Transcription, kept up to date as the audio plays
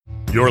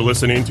You're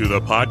listening to the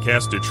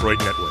Podcast Detroit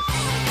Network.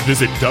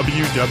 Visit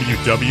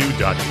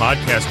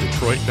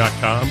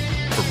www.podcastdetroit.com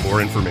for more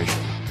information.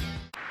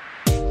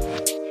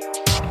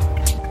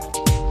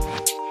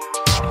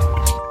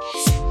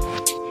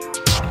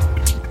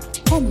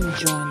 Come and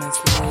join us,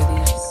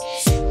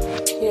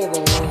 ladies. Hear the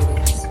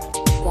latest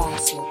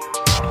gossip,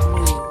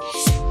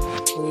 news,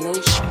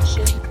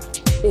 relationship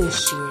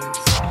issues.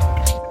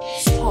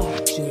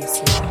 Talk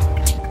juicy.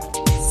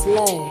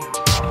 Slay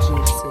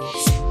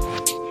juicy.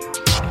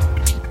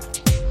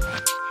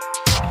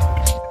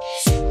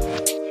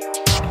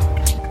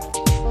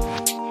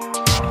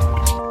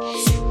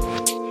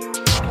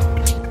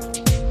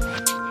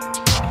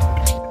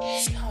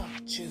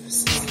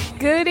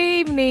 Good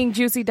evening,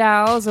 Juicy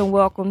Dolls, and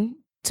welcome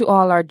to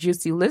all our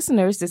juicy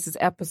listeners. This is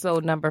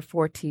episode number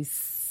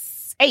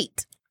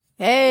 48.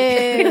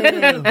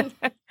 Hey.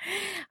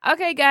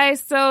 Okay, guys,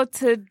 so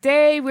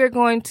today we're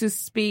going to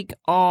speak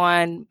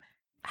on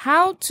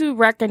how to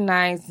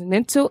recognize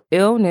mental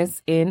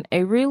illness in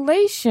a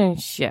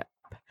relationship.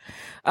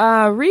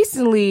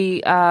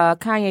 Recently,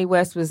 Kanye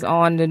West was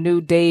on the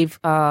new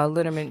Dave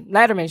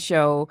Letterman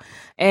show,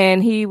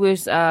 and he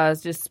was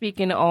just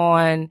speaking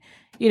on,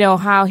 you know,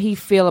 how he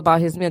feel about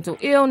his mental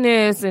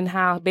illness, and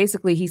how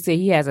basically he said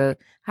he has a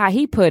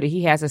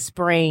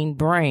sprained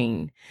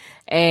brain.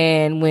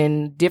 And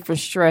when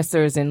different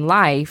stressors in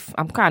life,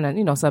 I'm kind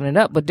of, summing it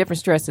up, but different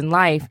stress in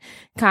life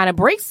kind of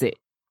breaks it,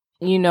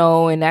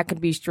 and that could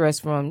be stress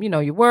from,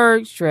 your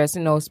work, stress,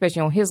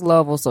 especially on his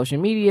level,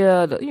 social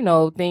media,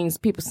 things,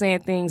 people saying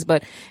things.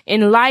 But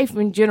in life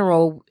in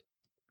general,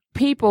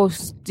 people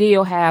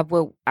still have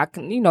what I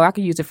can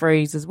use the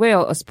phrase as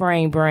well, a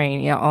sprained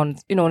brain,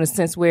 in a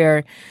sense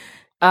where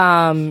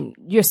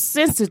you're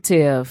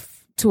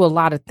sensitive to a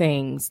lot of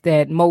things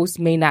that most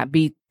may not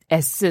be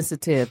as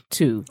sensitive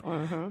to.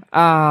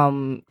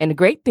 And the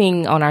great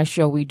thing on our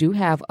show, we do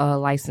have a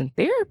licensed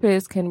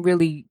therapist can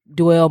really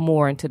dwell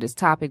more into this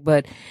topic,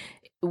 but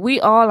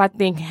we all, I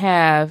think,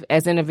 have,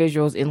 as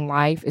individuals in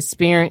life,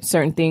 experienced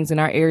certain things in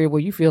our area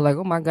where you feel like,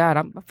 oh my God,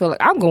 I feel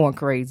like I'm going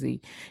crazy.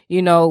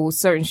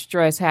 Certain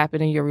stress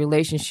happen in your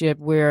relationship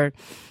where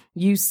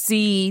you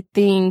see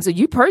things, or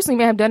you personally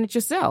may have done it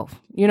yourself.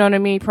 You know what I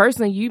mean?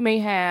 Personally, you may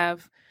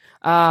have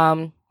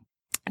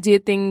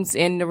did things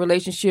in the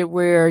relationship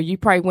where you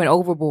probably went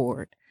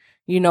overboard.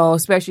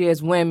 Especially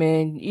as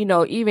women,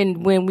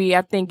 even when we,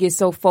 I think, get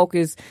so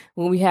focused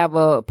when we have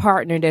a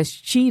partner that's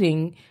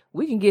cheating,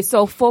 we can get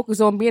so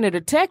focused on being a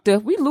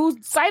detective, we lose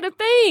sight of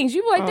things.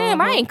 You be like, damn,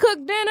 I ain't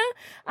cooked dinner.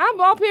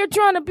 I'm up here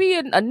trying to be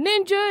a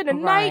ninja in the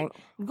night,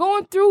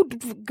 going through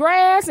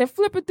grass and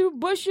flipping through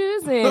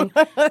bushes and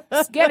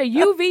get a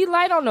UV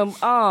light on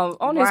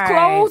his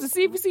clothes to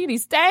see if you see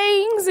these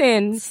stains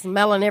and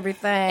smelling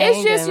everything.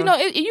 It's just,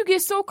 you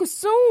get so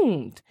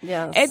consumed.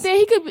 Yes. And then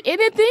he could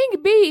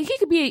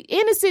be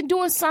innocent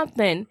doing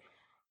something,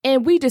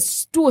 and we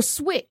just do a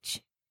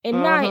switch.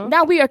 And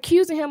now we are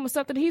accusing him of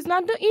something he's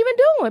not even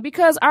doing,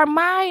 because our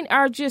mind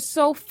are just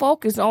so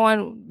focused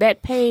on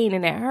that pain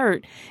and that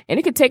hurt, and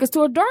it could take us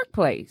to a dark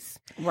place.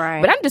 Right.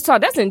 But I'm just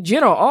talking, that's in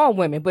general, all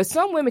women, but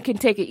some women can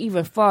take it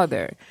even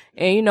further.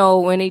 And,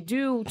 when they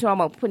do talk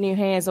about putting your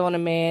hands on a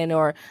man,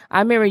 or I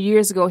remember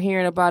years ago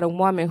hearing about a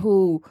woman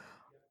who,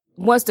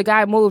 once the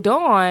guy moved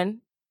on,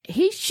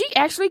 she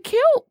actually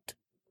killed,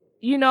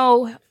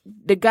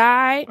 the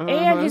guy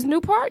and his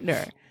new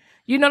partner.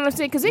 You know what I'm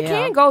saying? Because it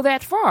can go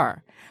that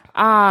far.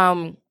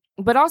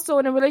 But also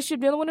in a relationship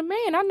dealing with a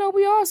man, I know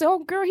we all say, "Oh,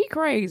 girl, he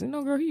crazy."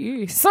 No, girl,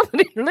 he is.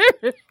 Something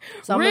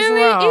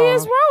really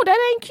is wrong.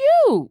 That ain't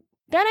cute.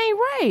 That ain't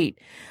right.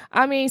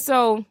 I mean,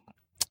 so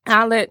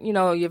I'll let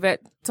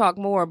Yvette talk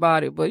more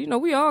about it. But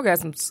we all got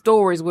some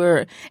stories where,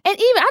 and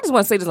even I just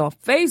want to say this on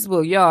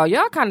Facebook,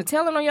 y'all kind of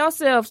telling on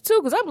yourselves too,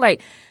 because I'm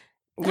like,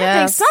 I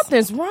think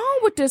something's wrong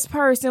with this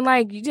person.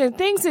 Like,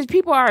 things that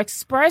people are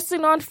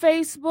expressing on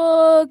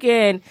Facebook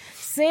and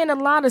saying a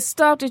lot of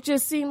stuff that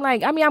just seem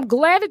like, I mean, I'm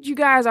glad that you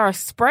guys are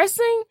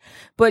expressing,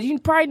 but you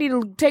probably need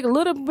to take a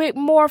little bit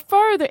more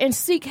further and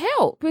seek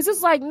help. Because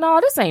it's like, no,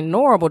 this ain't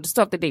normal. The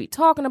stuff that they be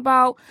talking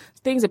about,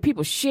 things that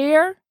people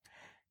share.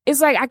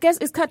 It's like, I guess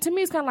to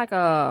me, it's kind of like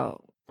a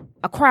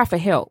cry for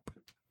help.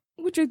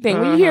 What you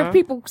think? When you hear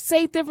people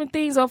say different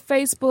things on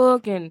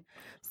Facebook and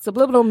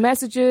subliminal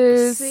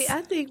messages. See,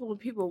 I think when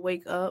people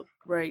wake up,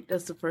 right,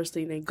 that's the first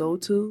thing they go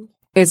to.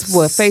 It's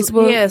what,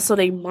 Facebook? Yeah, so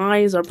their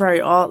minds are probably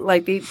all,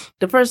 like, the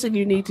first thing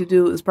you need to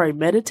do is probably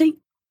meditate.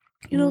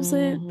 You know what I'm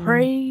saying?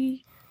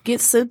 Pray,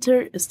 get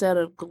centered instead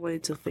of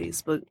going to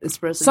Facebook,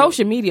 expressing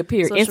social media,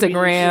 period.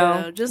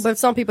 Instagram. Media, but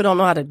some people don't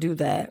know how to do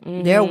that.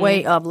 Their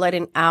way of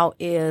letting out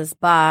is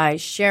by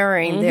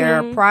sharing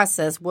their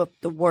process with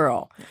the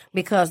world,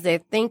 because they're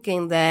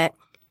thinking that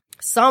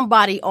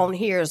somebody on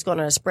here is going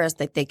to express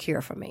that they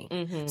care for me.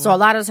 So a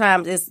lot of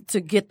times it's to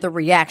get the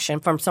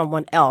reaction from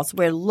someone else.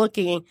 We're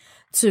looking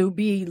to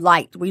be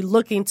liked. We're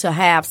looking to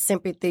have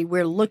sympathy.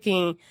 We're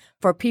looking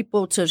for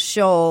people to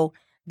show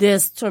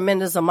this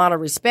tremendous amount of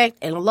respect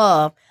and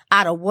love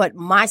out of what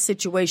my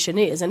situation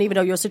is. And even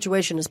though your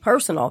situation is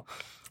personal,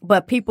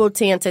 But people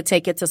tend to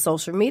take it to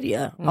social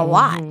media a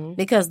lot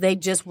because they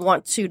just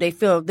they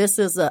feel this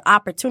is an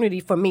opportunity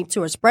for me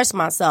to express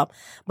myself.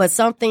 But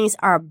some things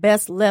are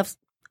best left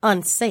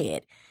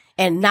unsaid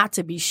and not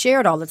to be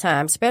shared all the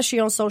time, especially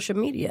on social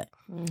media,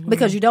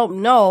 because you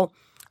don't know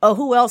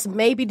who else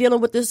may be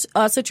dealing with this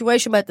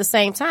situation, but at the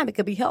same time, it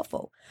could be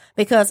helpful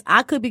because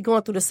I could be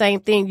going through the same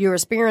thing you're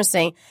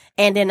experiencing,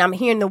 and then I'm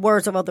hearing the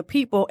words of other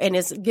people, and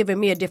it's giving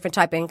me a different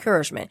type of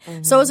encouragement.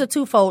 So it's a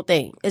twofold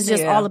thing. It's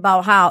just all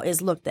about how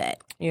it's looked at.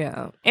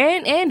 Yeah,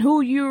 and who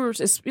you're,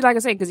 like I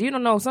said, because you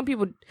don't know, some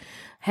people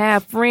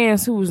have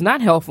friends who's not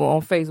helpful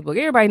on Facebook.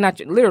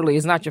 Everybody literally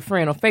is not your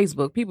friend on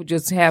Facebook. People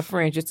just have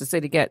friends just to say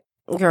they get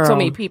so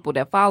many people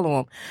that follow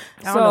them.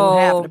 I don't know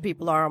half of the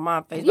people are on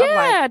my Facebook.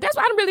 Yeah, that's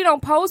why I really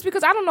don't post,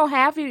 because I don't know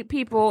half of the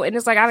people, and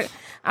it's like I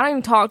don't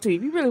even talk to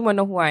you. You really want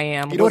to know who I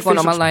am. You know what going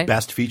on my Facebook's life.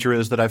 best feature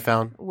is that I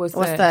found? What's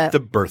What's that? that? The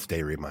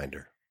birthday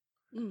reminder.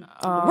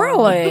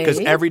 Really? Because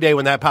every day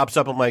when that pops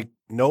up, I'm like,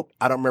 nope,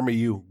 I don't remember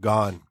you.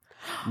 Gone.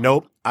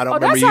 Nope, I don't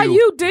remember that's how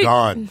you did-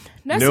 Gone.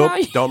 that's Nope, how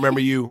you- don't remember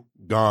you.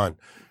 Gone.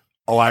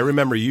 Oh, I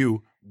remember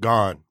you.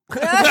 Gone.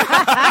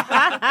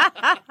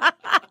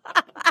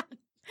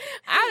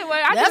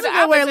 That's a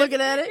good way of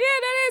looking at it. Yeah,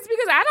 that is,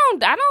 because I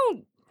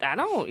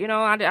don't, you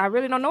know, I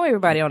really don't know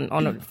everybody on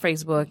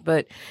Facebook,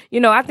 but, you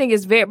know, I think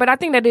but I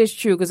think that is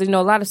true, because, you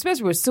know, a lot,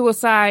 especially with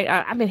suicide,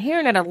 I've been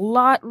hearing that a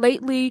lot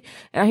lately,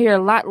 and I hear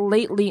a lot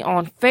lately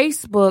on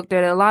Facebook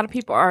that a lot of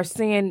people are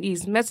seeing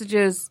these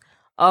messages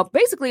of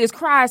basically it's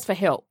cries for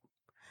help.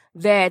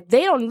 That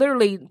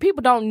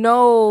people don't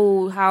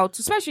know how to,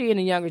 especially in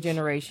the younger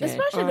generation.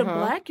 Especially the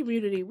Black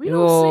community. We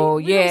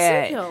don't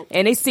seek help.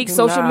 And they seek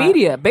social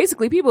media.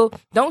 Basically, people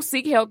don't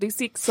seek help, they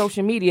seek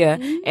social media,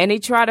 and they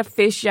try to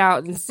fish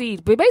out and see.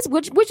 But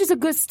basically, which is a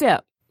good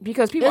step,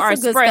 because people are It's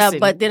a good expressing.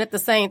 step, but then at the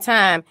same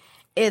time,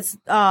 it's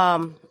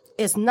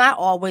not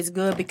always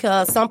good,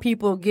 because some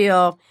people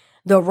give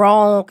the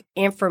wrong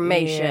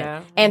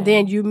information, and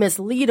then you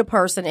mislead a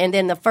person, and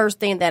then the first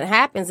thing that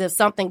happens, if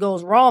something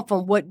goes wrong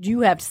from what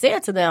you have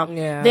said to them,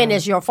 then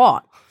it's your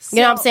fault.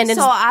 You know what I'm saying?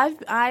 So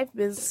I've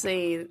been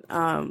saying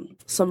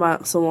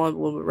someone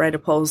will write a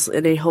post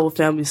and their whole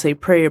family say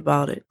pray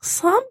about it.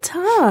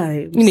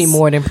 Sometimes you need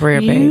more than prayer,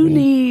 baby. You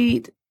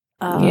need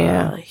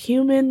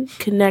human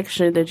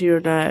connection that you're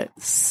not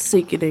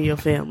seeking in your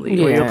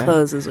family or your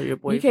cousins or your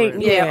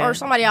boyfriend. Or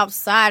somebody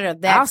outside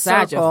of that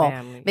Outside circle, your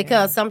family,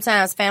 because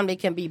sometimes family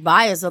can be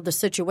biased of the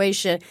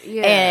situation,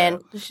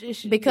 and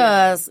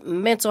because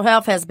mental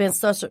health has been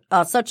such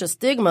a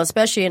stigma,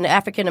 especially in the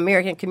African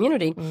American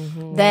community,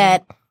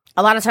 that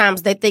a lot of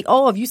times they think,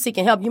 oh, if you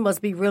seeking help, you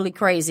must be really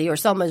crazy or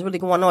something is really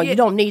going on. You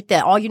don't need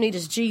that. All you need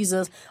is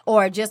Jesus,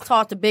 or just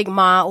talk to Big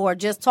Ma, or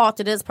just talk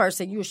to this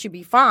person. You should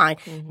be fine.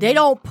 They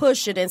don't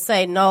push it and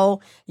say,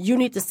 no, you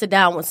need to sit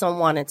down with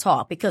someone and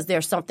talk because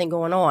there's something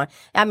going on.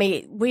 I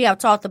mean, we have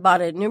talked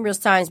about it numerous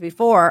times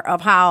before of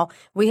how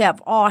we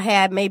have all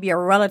had maybe a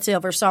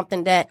relative or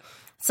something that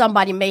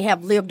somebody may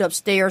have lived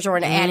upstairs or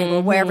in the attic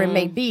or wherever it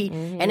may be.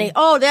 And they,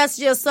 that's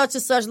just such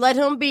and such. Let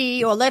him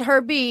be or let her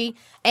be.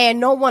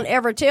 And no one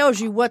ever tells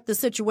you what the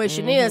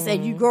situation is.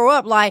 And you grow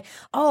up like,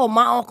 oh,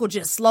 my uncle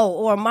just slow,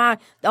 or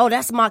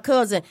that's my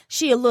cousin.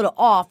 She a little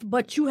off.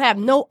 But you have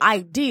no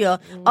idea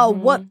of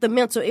what the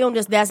mental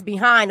illness that's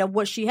behind of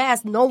what she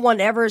has. No one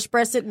ever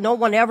expressed it. No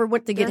one ever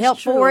went to get help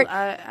for it.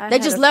 They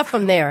just left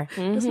from there.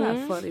 It's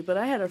not funny, but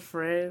I had a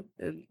friend,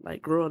 and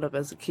like growing up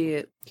as a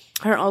kid,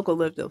 her uncle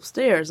lived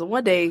upstairs. And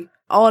one day,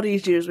 all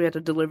these years we had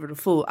to deliver the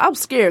food. I was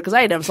scared because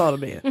I ain't never saw the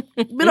man.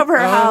 Been over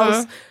her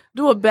house,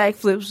 doing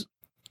backflips,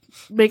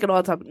 making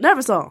all the time.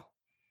 Never saw him.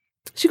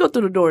 She go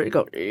through the door and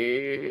go, and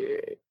there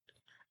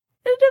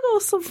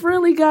goes some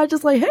friendly guy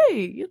just like,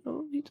 hey, you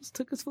know, he just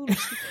took his food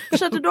and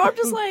shut the door. I'm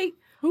just like,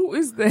 who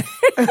is that?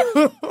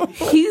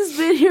 He's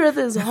been here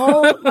this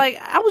whole,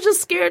 like, I was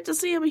just scared to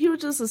see him, and he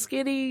was just a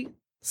skinny,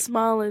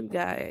 smiling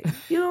guy.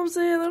 You know what I'm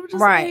saying? I'm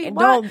just right.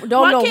 Like,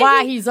 don't know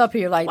why he's up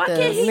here like why this.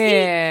 Can't he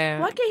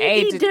why can't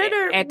he eat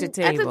dinner at the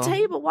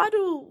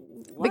table?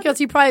 Because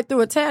he probably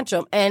threw a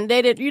tantrum, and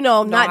they did,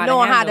 not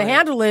knowing how to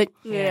handle it.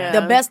 Yeah.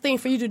 The best thing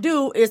for you to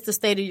do is to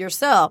stay to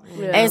yourself.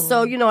 Yeah. And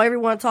so,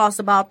 everyone talks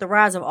about the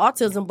rise of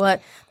autism,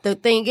 but the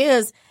thing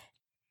is,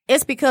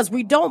 it's because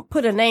we don't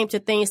put a name to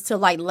things till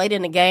like late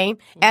in the game.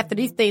 After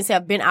these things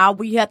have been out,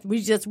 we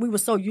were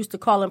so used to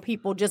calling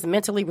people just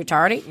mentally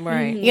retarded.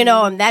 Right.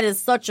 And that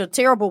is such a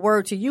terrible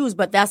word to use,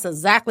 but that's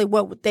exactly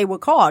what they were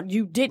called.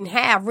 You didn't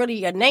have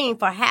really a name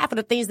for half of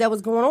the things that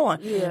was going on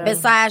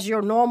besides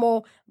your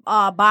normal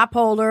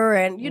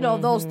bipolar and,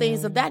 those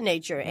things of that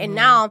nature. And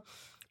now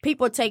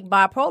people take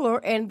bipolar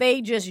and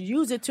they just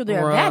use it to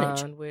their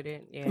advantage. With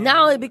it. Yeah.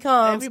 Now it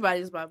becomes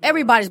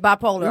everybody's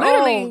bipolar.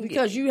 Literally,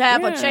 because you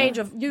have a change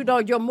of,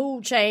 your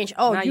mood change.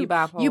 Oh, now you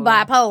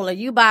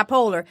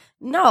bipolar.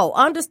 No,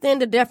 understand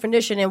the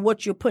definition and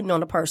what you're putting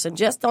on a person.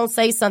 Just don't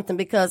say something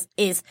because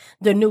it's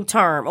the new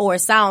term or it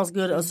sounds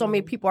good. Or so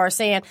many people are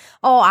saying,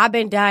 oh, I've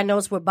been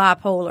diagnosed with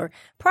bipolar.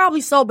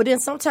 Probably so, but then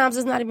sometimes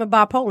it's not even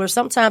bipolar.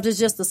 Sometimes it's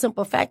just the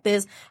simple fact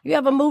is you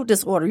have a mood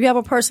disorder. You have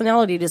a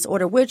personality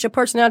disorder, which a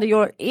personality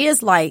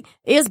is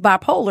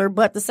bipolar,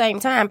 but at the same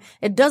time,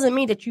 it doesn't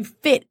mean that you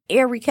fit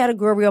every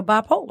category of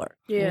bipolar.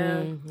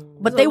 Yeah.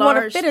 But they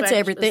want to fit into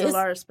everything. It's a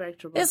large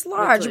spectrum. It's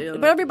large,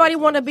 but everybody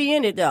want to be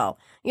in it though.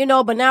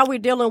 But now we're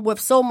dealing with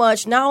so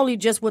much, not only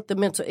just with the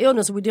mental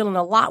illness, we're dealing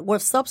a lot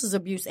with substance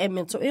abuse and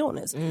mental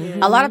illness.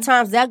 A lot of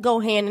times that go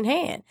hand in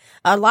hand.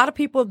 A lot of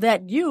people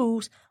that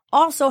use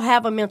also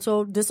have a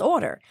mental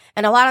disorder.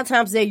 And a lot of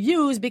times they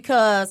use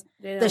because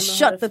they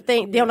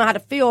don't know how to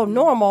feel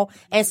normal.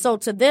 And so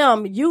to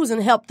them, using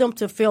help them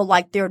to feel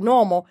like they're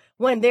normal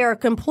when they're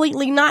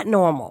completely not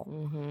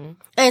normal.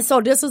 And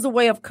so this is a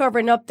way of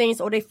covering up things,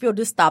 or they feel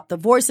to stop the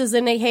voices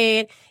in their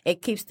head.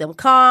 It keeps them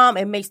calm.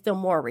 It makes them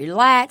more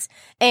relaxed.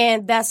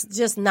 And that's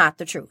just not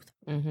the truth.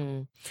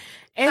 And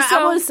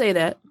I wouldn't say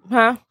that.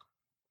 Huh?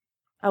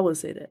 I would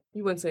say that.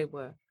 You wouldn't say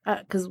what?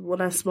 Because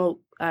when I smoke,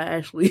 I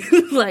actually,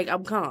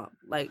 I'm calm.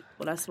 Like,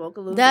 when I smoke a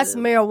little That's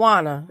bit.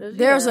 marijuana.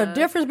 There's a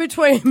difference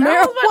between marijuana.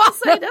 I was about to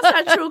say, that's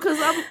not true, because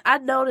I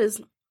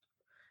noticed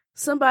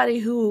somebody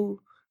who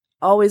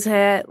always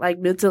had,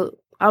 mental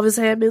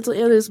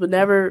illness, but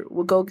never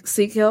would go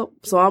seek help.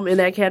 So I'm in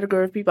that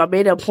category of people. I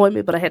made an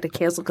appointment, but I had to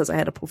cancel because I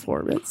had a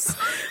performance.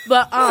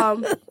 But,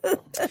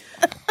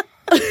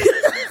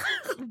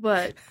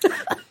 but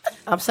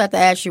I'm sad to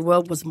ask you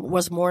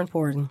what's more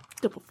important.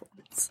 the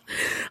performance.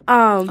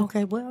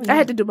 Okay, well, I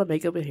had to do my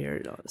makeup and hair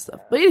and all that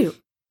stuff. But anyway,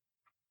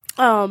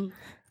 marijuana,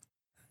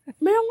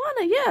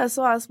 yeah.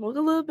 So I smoke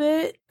a little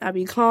bit. I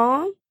be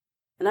calm,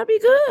 and I be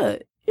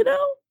good.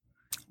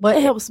 But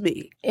it helps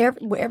me.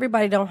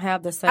 Everybody don't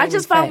have the same. I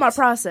just found my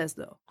process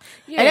though.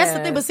 And that's the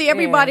thing. But see,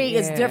 everybody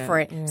is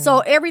different, so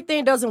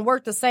everything doesn't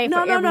work the same for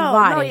everybody.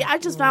 No. I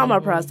just found my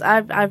process.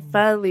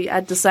 I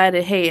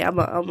decided, hey, I'm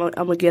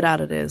gonna get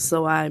out of this.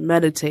 So I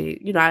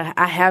meditate.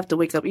 I have to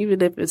wake up, even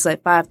if it's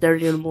like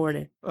 5:30 in the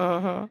morning,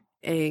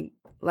 and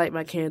light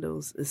my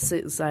candles and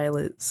sit in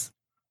silence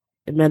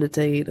and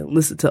meditate and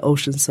listen to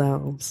ocean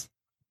sounds.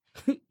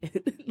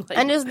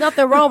 And there's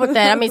nothing wrong with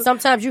that. I mean,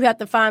 sometimes you have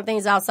to find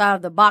things outside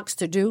of the box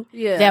to do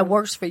that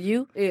works for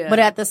you. Yeah. But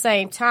at the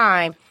same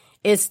time,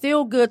 it's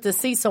still good to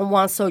see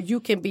someone so you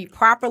can be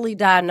properly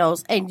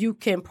diagnosed and you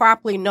can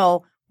properly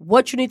know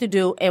what you need to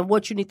do and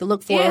what you need to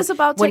look for. Yeah, it's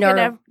about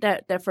taking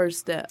that first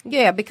step.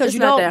 Yeah, because it's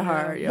not that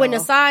hard, when the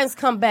signs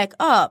come back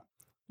up,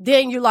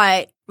 then you're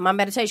like, my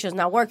meditation is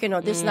not working,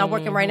 or this is not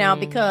working right now,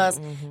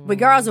 because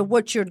regardless of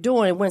what you're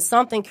doing, when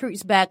something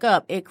creeps back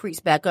up, it creeps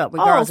back up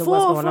regardless of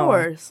what's going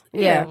on.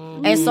 Yeah.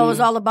 And so it's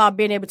all about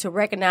being able to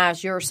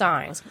recognize your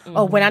signs.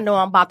 Oh, when I know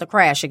I'm about to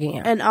crash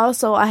again. And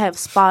also I have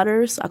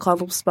spotters. I call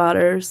them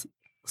spotters.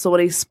 So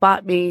when they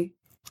spot me,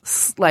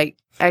 like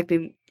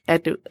acting, I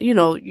feel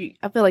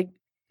like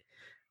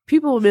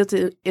people with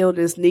mental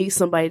illness need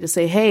somebody to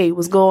say, hey,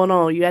 what's going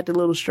on? You acting a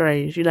little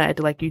strange. You're not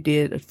acting like you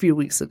did a few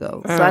weeks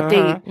ago. So I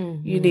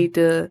think you need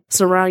to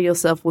surround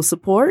yourself with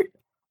support.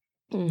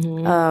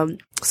 So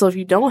if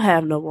you don't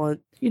have no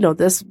one,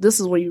 this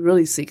is when you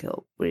really seek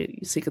help, when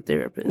you seek a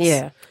therapist.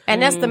 Yeah.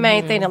 And that's the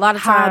main thing. A lot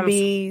of times.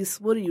 Hobbies.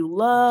 What do you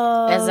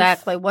love?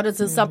 Exactly. What is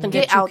it, something that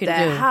you can Get out do?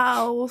 that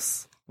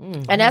house.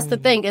 And that's the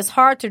thing. It's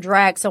hard to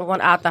drag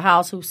someone out the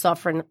house who's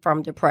suffering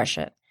from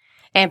depression.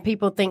 And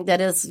people think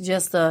that it's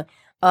just an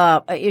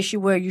issue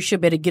where you should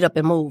be able to get up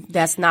and move.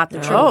 That's not the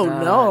truth. Oh,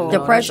 no.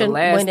 Depression,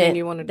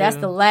 that's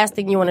the last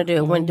thing you want to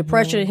do. When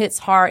depression hits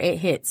hard, it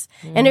hits.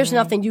 And there's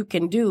nothing you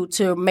can do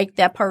to make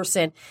that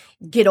person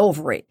get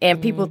over it.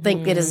 And people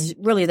think it is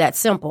really that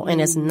simple,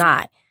 and it's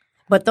not.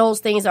 But those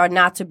things are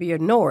not to be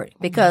ignored,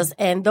 because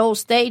in those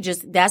stages,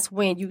 that's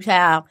when you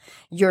have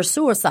your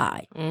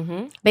suicide.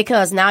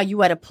 Because now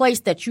you at a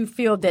place that you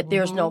feel that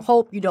there's no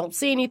hope. You don't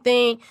see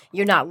anything.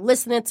 You're not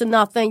listening to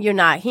nothing. You're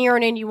not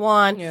hearing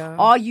anyone. Yeah.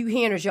 All you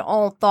hearing is your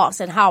own thoughts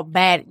and how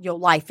bad your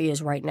life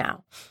is right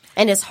now.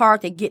 And it's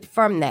hard to get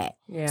from that.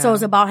 Yeah. So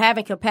it's about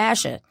having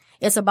compassion.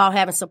 It's about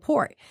having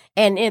support.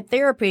 And in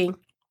therapy,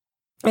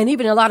 and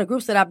even in a lot of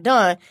groups that I've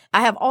done,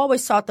 I have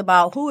always talked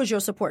about, who is your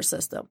support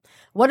system?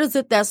 What is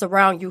it that's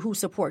around you who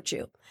supports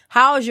you?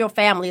 How is your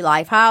family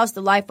life? How is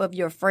the life of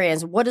your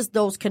friends? What is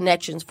those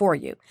connections for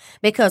you?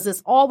 Because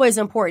it's always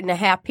important to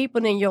have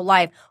people in your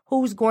life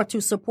who's going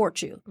to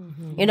support you.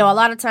 A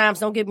lot of times,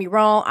 don't get me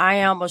wrong, I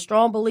am a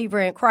strong believer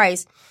in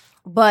Christ,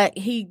 but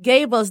he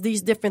gave us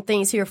these different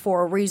things here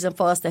for a reason,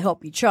 for us to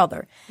help each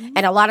other.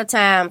 And a lot of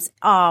times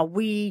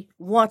we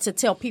want to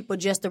tell people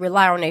just to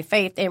rely on their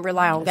faith and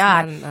rely on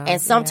God.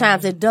 And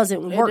sometimes it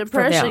doesn't work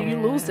for them.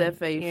 You lose that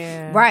faith.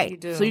 Yeah, right.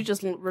 So you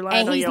just rely on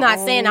And he's not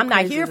saying I'm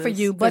not here for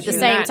you, but at the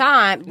same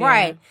time,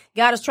 right,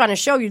 God is trying to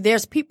show you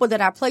there's people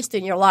that are placed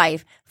in your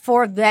life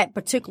for that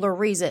particular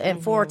reason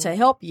and for to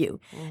help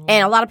you.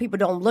 And a lot of people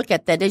don't look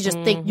at that. They just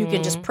think you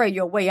can just pray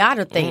your way out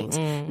of things.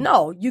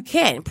 No, you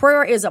can't.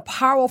 Prayer is a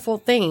powerful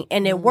thing,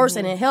 and it works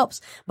and it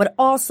helps, but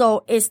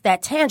also it's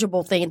that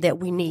tangible thing that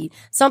we need,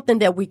 something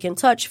that we can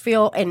touch,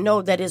 feel, and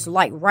know that is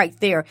like right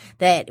there,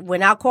 that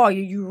when I call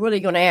you, you're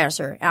really going to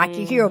answer. I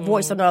can hear a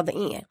voice on the other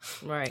end.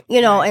 Right.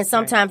 And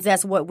sometimes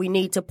that's what we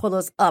need to pull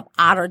us up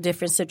out of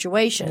different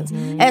situations,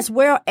 as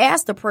well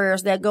as the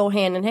prayers that go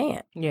hand in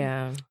hand.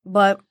 Yeah.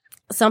 But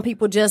some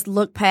people just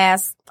look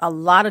past a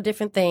lot of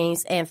different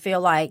things and feel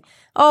like,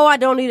 oh, I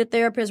don't need a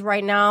therapist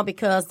right now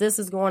because this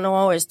is going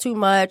on, or it's too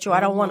much, or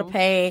I don't want to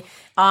pay.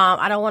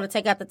 I don't want to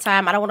take out the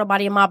time. I don't want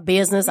nobody in my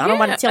business. I don't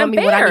want to tell me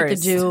what I need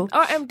to do.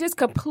 I'm just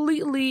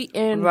completely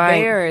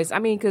embarrassed. I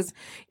mean, because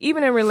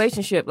even in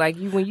relationship, like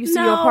when you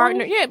see your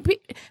partner,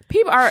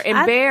 people are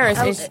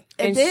embarrassed.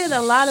 And then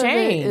a lot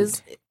shamed. of it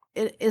is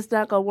it's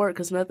not gonna work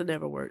because nothing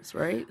ever works,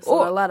 right?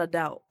 So a lot of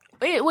doubt.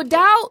 With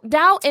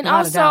doubt, and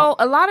also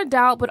a lot of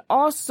doubt, but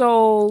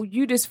also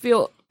you just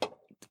feel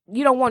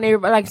you don't want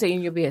everybody, like I say,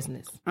 in your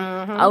business.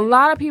 A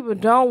lot of people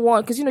don't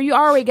want, because you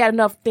already got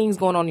enough things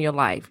going on in your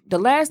life. The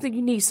last thing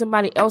you need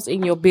somebody else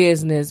in your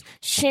business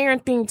sharing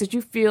things that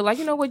you feel like,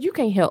 you know what, you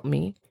can't help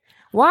me.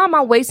 Why am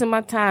I wasting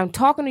my time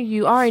talking to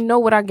you? I already know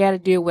what I got to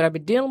deal with. I've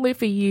been dealing with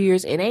for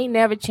years. It ain't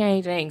never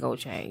changed. It ain't gonna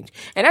change.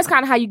 And that's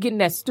kind of how you get in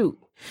that stoop.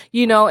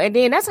 And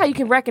then that's how you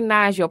can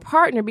recognize your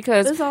partner,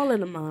 because it's all in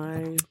the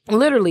mind.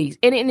 Literally.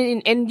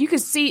 And you can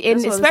see,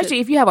 and especially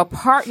if you have a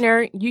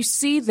partner, you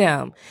see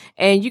them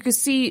and you can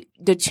see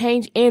the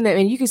change in them,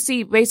 and you can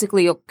see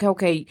basically,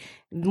 okay,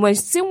 when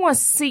someone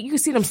you can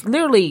see them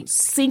literally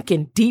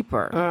sinking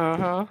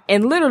deeper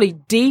and literally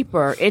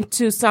deeper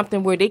into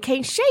something where they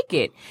can't shake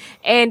it.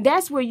 And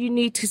that's where you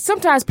need to,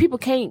 sometimes people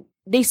can't,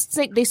 they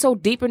so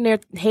deep in their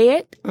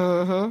head,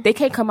 they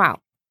can't come out.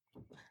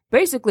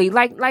 Basically,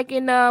 like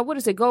in what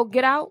is it?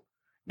 Get Out.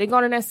 They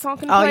going in that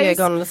sunken place. Oh yeah,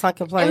 going in the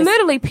sunken place. And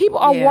literally, people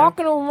are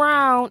walking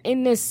around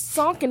in this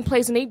sunken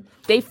place, and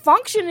they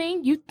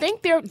functioning. You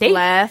think they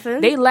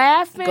laughing,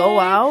 go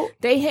out.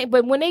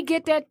 But when they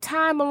get that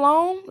time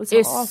alone, it's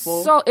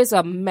awful. So it's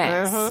a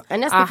mess,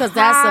 and that's because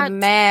that's a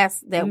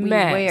mask that we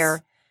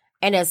wear.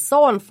 And it's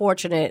so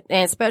unfortunate,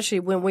 and especially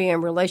when we're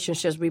in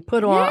relationships, we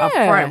put on a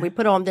front, we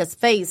put on this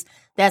face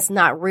that's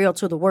not real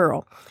to the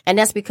world. And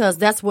that's because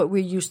that's what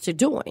we're used to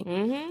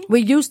doing.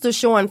 We're used to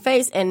showing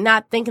face and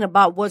not thinking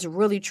about what's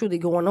really truly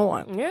going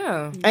on.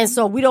 Yeah. And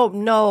so we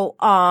don't know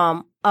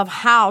of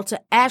how to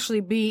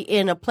actually be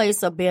in a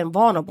place of being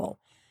vulnerable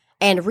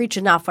and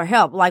reaching out for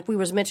help. Like we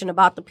was mentioning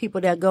about the people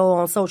that go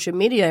on social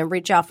media and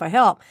reach out for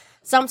help.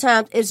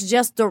 Sometimes it's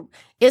just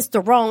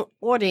the wrong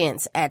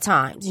audience at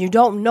times. You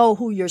don't know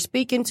who you're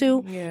speaking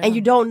to, and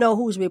you don't know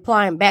who's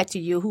replying back to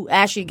you, who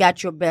actually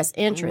got your best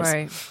interest.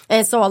 Right.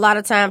 And so a lot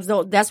of times,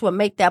 though, that's what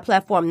make that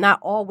platform not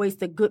always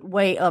the good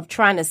way of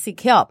trying to seek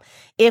help.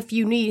 If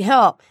you need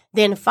help,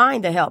 then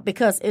find the help,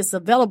 because it's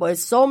available.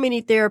 It's so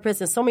many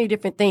therapists and so many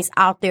different things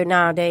out there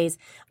nowadays.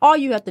 All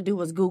you have to do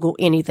is Google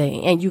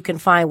anything and you can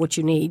find what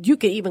you need. You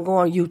can even go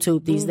on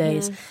YouTube these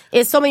days.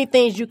 It's so many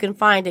things you can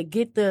find to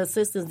get the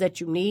assistance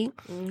that you need,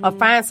 or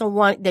find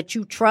someone that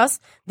you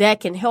trust that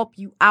can help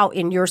you out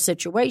in your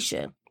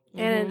situation.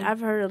 And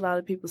I've heard a lot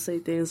of people say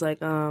things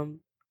like,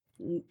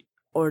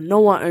 or no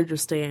one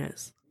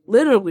understands.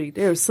 Literally,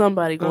 there's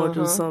somebody going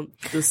through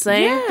the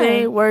same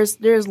thing, where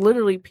there's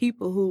literally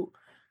people who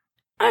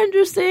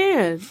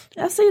understand.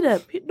 I see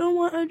that. No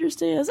one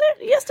understands.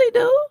 Yes, they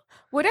do.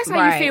 Well, that's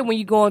how you feel when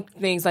you go on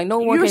things like no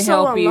one can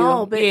help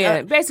alone,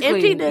 you.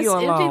 Basically, you're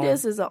alone.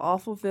 Emptiness is an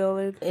awful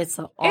feeling. It's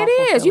an awful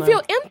feeling. You You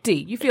feel empty.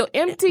 You feel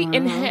empty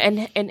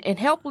and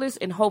helpless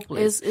and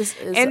hopeless.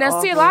 And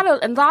I see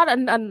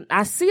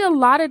I see a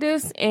lot of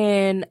this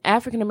in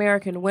African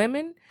American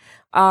women,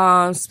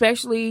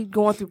 especially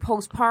going through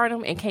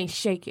postpartum and can't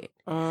shake it.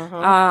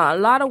 A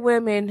lot of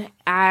women,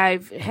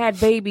 I've had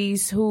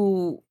babies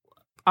who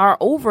are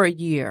over a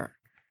year,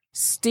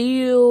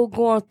 still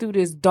going through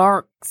this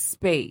dark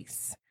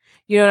space.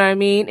 You know what I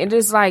mean? And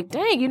it's like,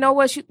 dang, you know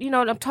what?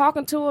 I'm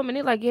talking to them, and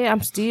they're like, yeah,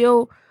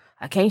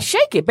 I can't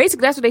shake it.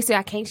 Basically, that's what they say.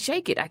 I can't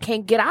shake it. I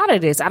can't get out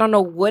of this. I don't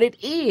know what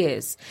it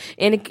is.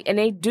 And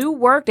they do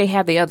work. They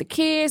have their other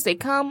kids. They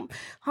come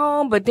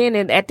home, but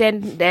then at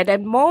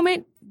that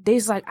moment, they're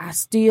like, I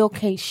still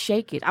can't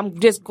shake it. I'm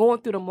just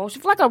going through the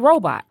motions like a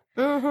robot.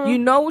 You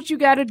know what you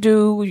got to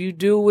do. You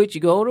do it. You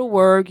go to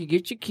work. You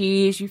get your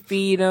kids. You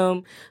feed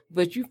them.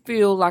 But you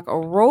feel like a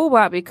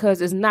robot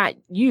because it's not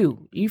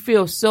you. You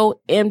feel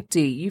so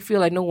empty. You feel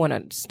like no one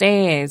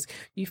understands.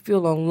 You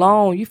feel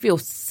alone. You feel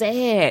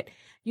sad.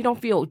 You don't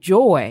feel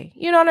joy.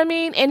 You know what I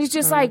mean? And it's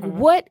just like,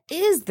 what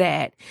is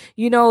that?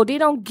 They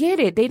don't get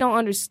it. They don't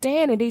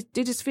understand it.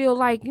 They just feel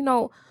like,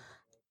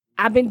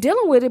 I've been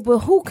dealing with it, but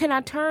who can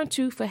I turn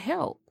to for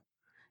help?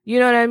 You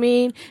know what I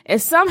mean?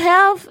 And some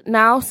have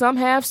sought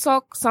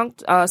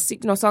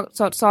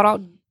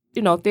out,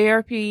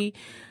 therapy,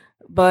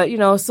 but,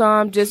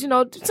 some just,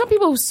 some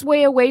people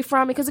sway away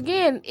from it. Because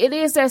again, it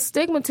is that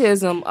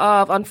stigmatism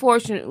of,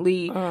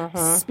 unfortunately,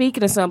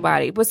 speaking to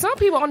somebody. But some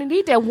people only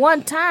need that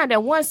one time,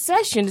 that one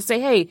session to say,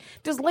 hey,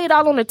 just lay it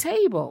all on the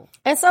table.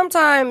 And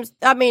sometimes,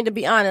 to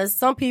be honest,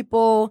 some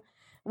people,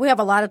 we have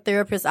a lot of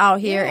therapists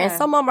out here, and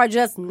some of them are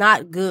just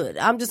not good.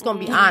 I'm just going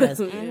to be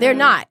honest. They're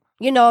not.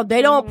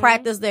 They don't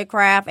practice their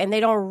craft, and they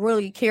don't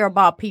really care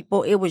about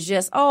people. It was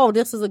just,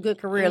 this is a good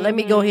career. Let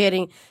me go ahead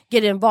and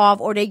get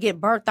involved, or they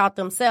get burnt out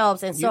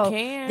themselves. And so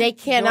they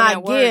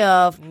cannot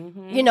give,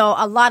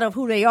 a lot of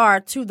who they are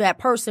to that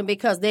person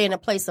because they're in a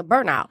place of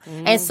burnout.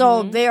 And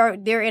so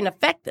they're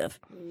ineffective.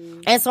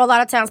 And so a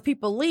lot of times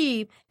people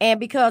leave, and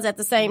because at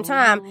the same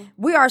time,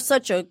 we are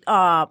such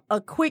a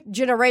quick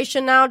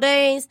generation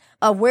nowadays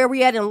of where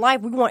we at in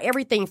life. We want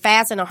everything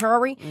fast in a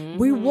hurry.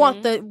 We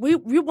want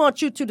we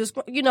want you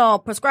to,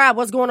 prescribe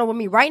what's going on with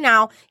me right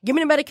now. Give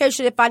me the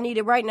medication if I need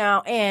it right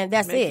now, and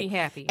that's Make it. me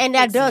happy. And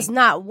that does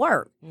not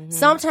work.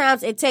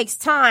 Sometimes it takes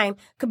time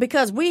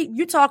because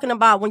you're talking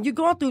about when you're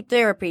going through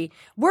therapy,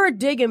 we're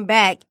digging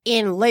back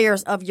in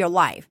layers of your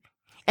life.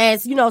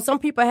 As some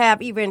people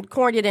have even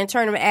coined it and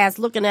turned it as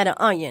looking at an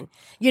onion.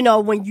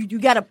 When you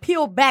got to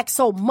peel back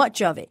so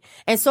much of it.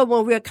 And so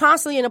when we're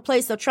constantly in a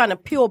place of trying to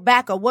peel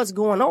back of what's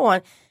going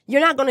on, you're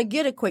not going to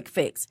get a quick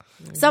fix.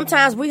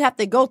 Sometimes we have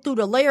to go through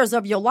the layers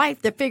of your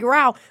life to figure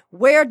out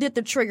where did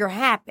the trigger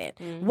happen?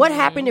 What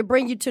happened to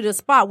bring you to this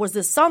spot? Was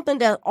this something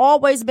that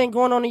always been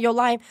going on in your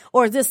life,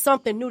 or is this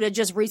something new that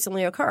just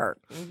recently occurred?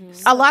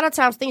 A lot of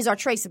times things are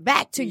traced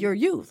back to your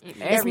youth.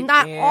 It's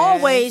not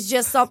always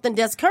just something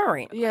that's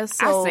current. Yeah,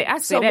 so I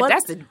say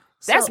that.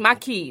 That's my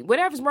key.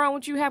 Whatever's wrong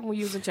with you happened when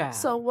you was a child.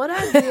 So what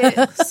I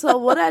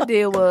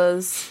did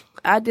was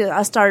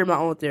I started my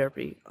own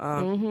therapy.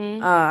 I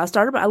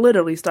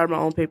literally started my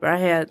own paper. I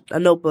had a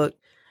notebook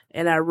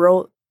and I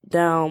wrote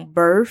down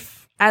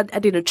birth. I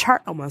did a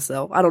chart on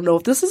myself. I don't know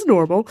if this is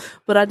normal,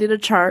 but I did a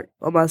chart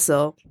on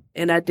myself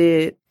and I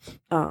did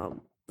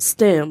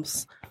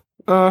stems.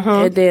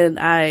 And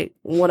then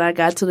when I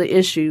got to the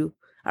issue,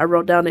 I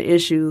wrote down the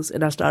issues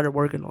and I started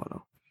working on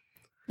them.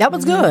 That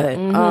was good.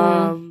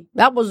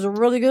 That was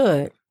really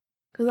good.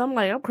 Cause I'm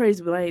like, I'm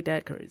crazy, but I ain't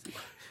that crazy.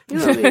 You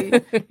know what I mean? You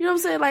know what I'm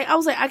saying? Like, I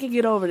was like, I can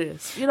get over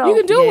this. You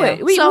can do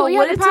it. We have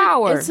the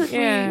power. It took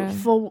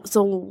me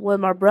so when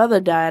my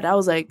brother died, I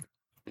was like,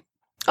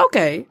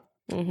 okay.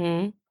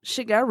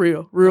 Shit got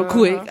real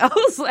quick. I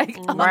was like,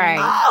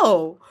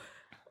 oh,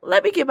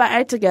 let me get my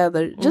act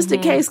together just in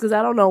case, because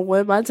I don't know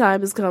when my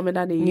time is coming.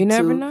 I need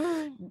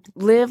to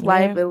live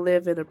life and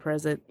live in the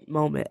present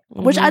moment,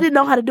 which I didn't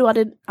know how to do.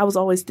 I was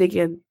always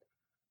thinking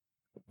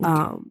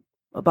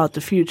about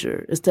the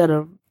future instead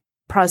of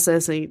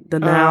processing the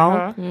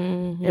now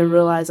and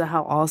realizing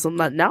how awesome.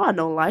 Like, now I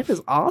know life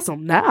is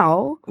awesome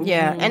now.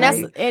 Yeah, and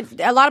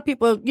a lot of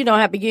people,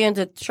 have begun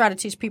to try to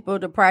teach people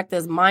to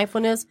practice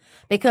mindfulness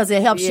because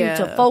it helps you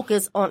to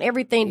focus on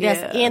everything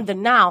that's in the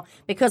now.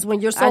 Because when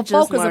you're so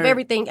focused of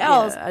everything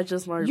else, I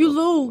just learned you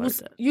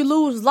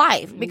lose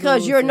life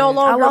because you're no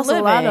longer living.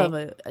 A lot of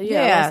it. I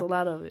lost a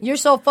lot of it. You're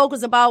so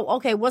focused about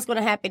what's going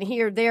to happen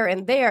here, there,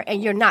 and there,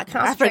 and you're not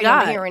concentrating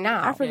on the here and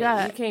now. I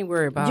forgot. You can't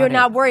worry about it. You're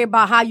not worried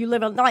about how you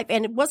live in life.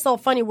 And what's so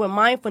funny with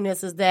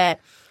mindfulness is that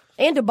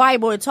in the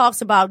Bible, it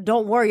talks about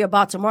don't worry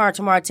about tomorrow.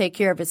 Tomorrow take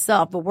care of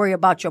itself, but worry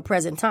about your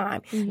present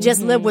time.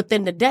 Just live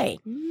within the day.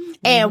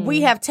 And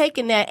we have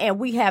taken that and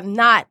we have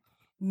not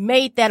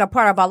made that a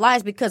part of our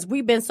lives because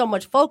we've been so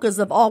much focused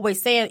of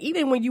always saying,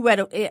 even when you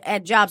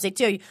at jobs, they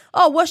tell you,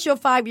 oh, what's your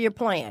 5-year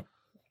plan?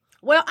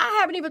 Well, I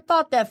haven't even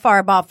thought that far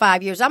about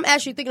 5 years. I'm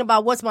actually thinking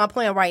about what's my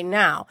plan right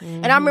now.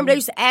 And I remember they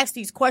used to ask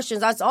these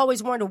questions. I was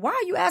always wondering, why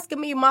are you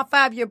asking me my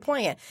 5-year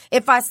plan?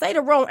 If I say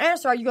the wrong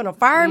answer, are you going to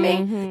fire me?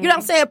 You know what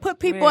I'm saying? Put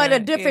people at a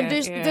different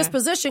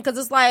disposition because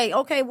it's like,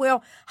 okay,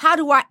 well, how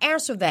do I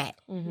answer that?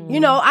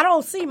 I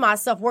don't see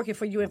myself working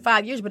for you in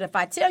 5 years, but if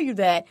I tell you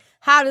that,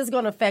 how is it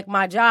going to affect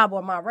my job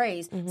or my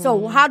raise?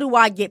 So how do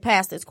I get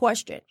past this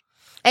question?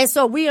 And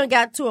so we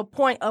got to a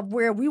point of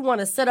where we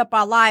want to set up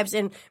our lives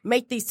and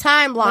make these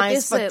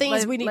timelines for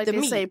things we need to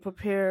meet. They say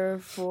prepare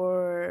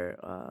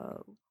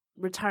for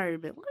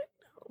retirement.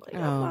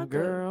 I'm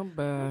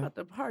about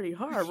to party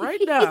hard right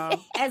now.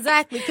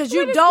 Exactly, because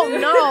you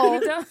don't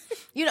know.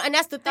 And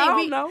that's the thing. I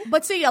don't know.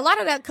 But see, a lot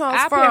of that comes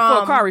from... I pay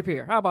for a car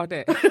repair. How about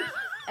that?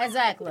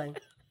 Exactly.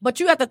 But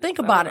you have to think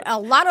about it. A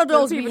lot of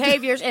those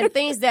behaviors and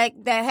things that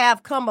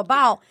have come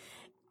about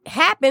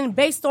happen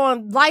based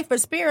on life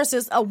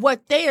experiences of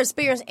what they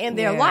experienced in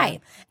their life.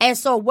 And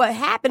so what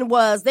happened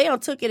was they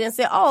took it and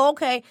said, oh,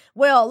 okay,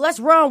 well, let's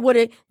run with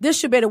it. This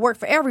should be able to work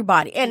for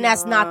everybody. And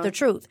that's not the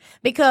truth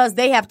because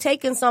they have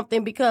taken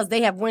something because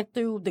they have went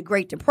through the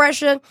Great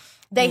Depression.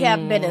 They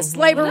have been in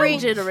slavery.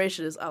 That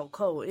generation is out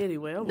cold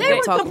anyway. They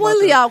were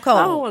completely out cold.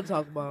 I don't want to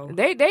talk about them.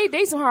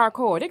 They some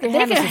hardcore. They can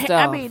handle some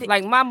stuff.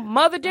 Like my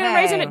mother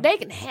generation, they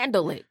can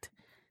handle it.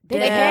 They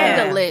can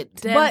handle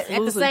it. But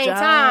at the same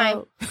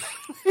time,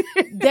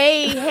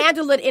 they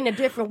handle it in a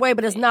different way,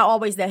 but it's not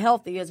always the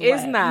healthiest way.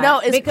 It's not. No,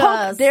 it's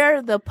because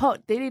they're the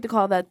they need to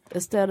call that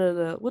instead of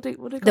the what they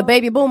call the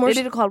baby boomers.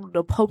 They need to call it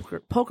the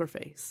poker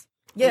face.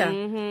 Yeah,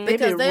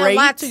 because they'll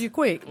lie to you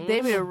quick.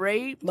 They've been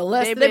raped,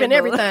 molested, they've been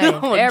everything,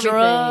 on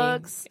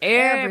drugs,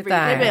 everything.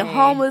 They've been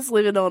homeless,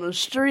 living on the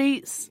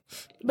streets,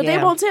 but they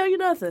won't tell you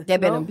nothing.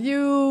 They've been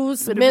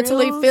abused,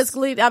 mentally,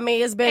 physically. I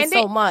mean, it's been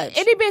so much.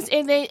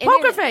 And they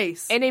poker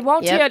face, and they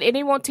won't tell. And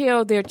they won't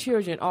tell their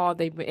children all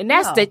they've been. And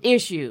that's the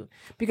issue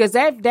because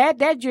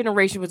that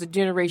generation was a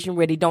generation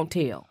where they don't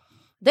tell.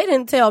 They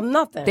didn't tell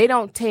nothing. They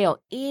don't tell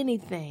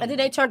anything. And then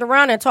they turned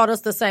around and taught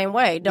us the same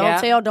way. Don't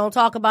Yep. tell, don't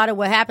talk about it.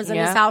 What happens in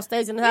this Yep. house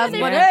stays in the house. Yeah.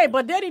 But hey,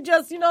 but daddy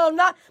just,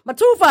 knock my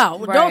tooth out.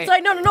 Don't Right.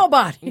 say nothing to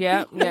nobody.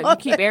 Yeah, You know you what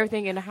keep I'm saying?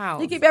 everything in the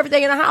house. You keep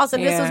everything in the house,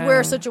 and this is Yeah.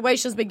 where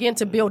situations begin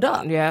to build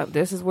up. Yeah,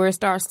 this is where it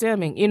starts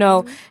stemming,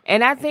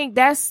 and I think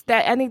that's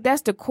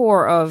the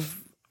core of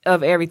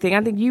everything.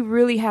 I think you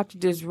really have to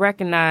just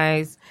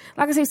recognize,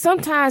 like I say,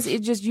 sometimes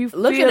it just you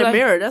Look feel in the like,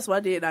 mirror. That's what I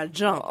did. I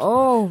jumped.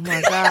 oh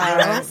my god.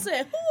 I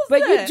said, "Who was But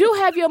that?" you do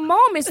have your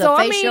moments, To so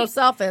I face mean,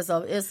 yourself as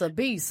it's a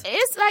beast.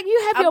 it's like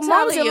you have I'm your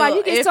moments telling in life.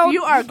 You get if so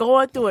you are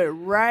going through it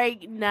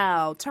right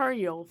now, turn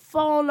your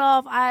phone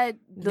off. I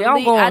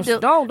Don't go on-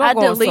 don't go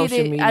on social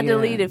media. I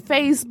deleted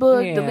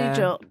Facebook. yeah, Delete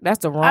your. that's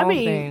the wrong I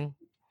mean, thing.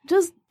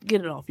 Just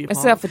get it off your phone.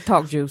 Except for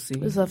Talk Juicy.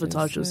 Except for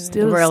Talk Juicy.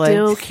 Still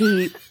Really?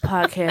 keep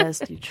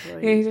podcast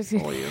Detroit Yeah, just-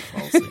 on your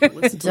phone. So you can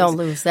listen to Don't us.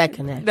 lose that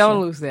connection.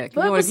 Don't lose that.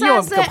 But You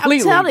besides that, I'm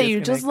completely telling you,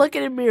 just disconnected. look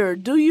in the mirror.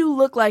 Do you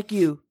look like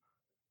you?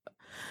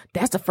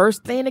 That's the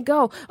first thing to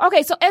go.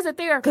 Okay, so as a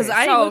therapist, Because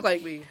I ain't so look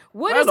like me.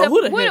 What I is don't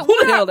know the, who the hell- what,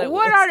 who the hell that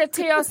what was. are the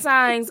tell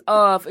signs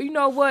of, you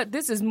know what,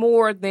 this is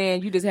more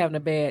than you just having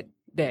a bad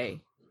day?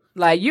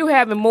 Like you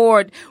having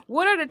more,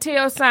 what are the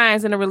tell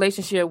signs in a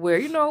relationship where,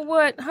 you know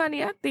what,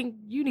 honey, I think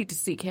you need to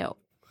seek help?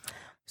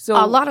 So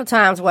A lot of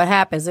times what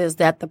happens is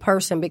that the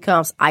person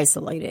becomes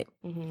isolated.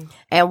 Mm-hmm.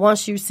 And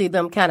once you see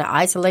them kind of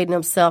isolating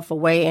themselves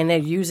away, and they're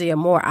usually a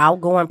more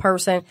outgoing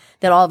person,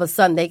 then all of a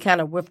sudden they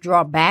kind of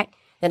withdraw back.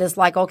 And it's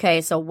like,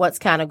 okay, so what's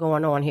kind of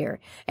going on here?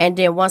 And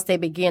then once they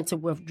begin to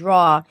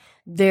withdraw,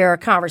 their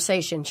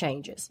conversation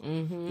changes.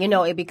 Mm-hmm.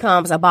 It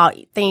becomes about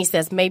things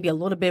that's maybe a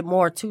little bit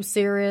more too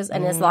serious.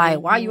 And it's like,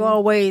 why Mm-hmm. you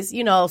always,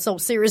 so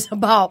serious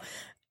about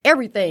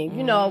everything,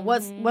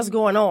 Mm-hmm. what's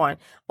going on.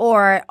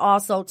 Or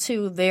also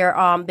too,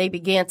 they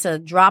begin to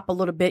drop a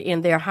little bit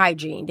in their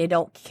hygiene. They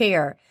don't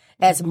care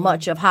as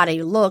much of how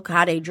they look,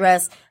 how they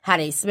dress, how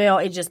they smell.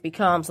 It just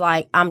becomes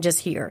like, I'm just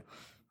here.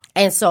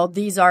 And so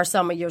these are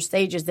some of your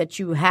stages that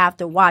you have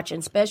to watch.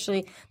 And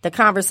especially the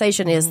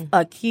conversation is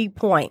a key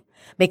point,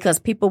 because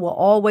people will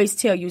always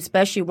tell you,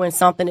 especially when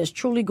something is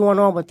truly going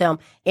on with them,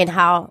 in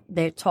how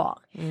they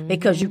talk.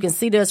 Because you can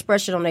see the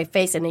expression on their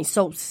face, and they're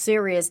so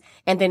serious,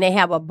 and then they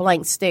have a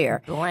blank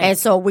stare. And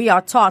so we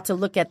are taught to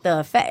look at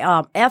the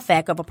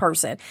affect of a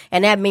person.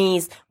 And that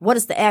means, what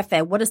is the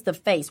affect? What is the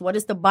face? What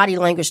is the body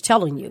language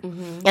telling you?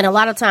 And a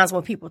lot of times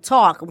when people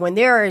talk, when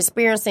they're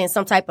experiencing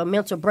some type of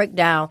mental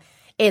breakdown,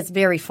 it's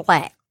very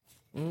flat.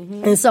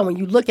 And so when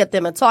you look at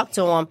them and talk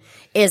to them,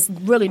 it's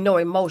really no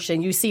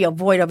emotion. You see a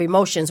void of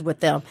emotions with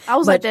them. I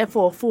was like that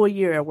for a full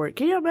year at work.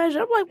 Can you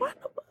imagine? I'm like, what?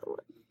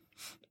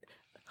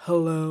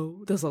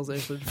 Hello. That sounds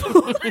actually I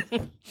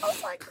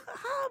was like,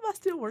 how am I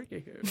still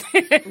working here?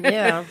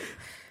 Yeah.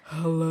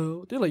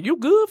 Hello. They're like, you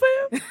good,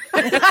 fam?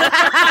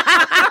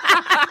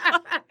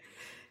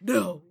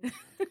 No.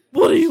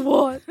 What do you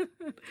want? You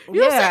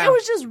know what I'm saying? It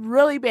was just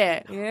really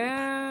bad.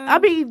 yeah. I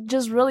mean,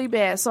 just really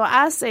bad. So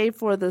I say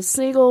for the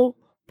single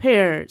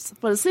parents,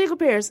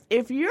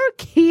 if your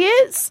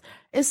kids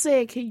is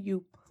saying, can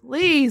you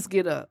please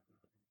get up?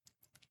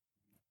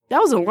 That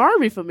was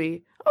alarming for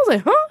me. I was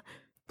like, huh?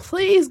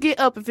 Please get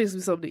up and fix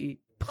me something to eat.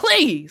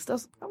 Please.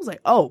 I was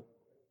like, oh.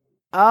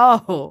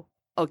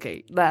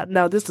 Okay.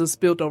 Now this has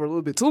spilled over a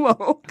little bit too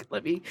long.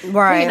 Let me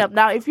clean up.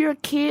 Now, if your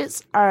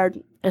kids are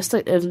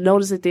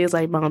noticing things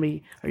like,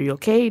 mommy, are you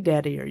okay?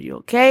 Daddy, are you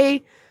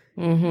okay?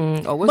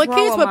 Mm-hmm. Oh, what's But wrong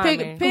kids with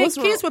would mommy?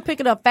 kids would pick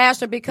it up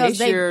faster because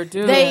They sure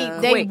do. they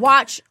Quick.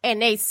 watch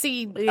and they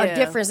see a Yeah.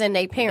 difference in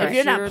their parents. If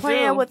you're Sure not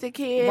playing do. with the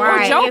kids,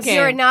 Right. joking.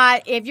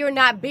 If you're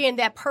not being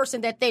that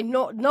person that they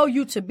know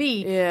you to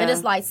be, then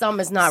it's like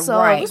something's not So,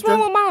 right. What's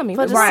wrong with mommy?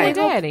 For What's the wrong with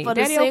single, daddy? for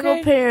the Daddy single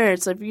okay?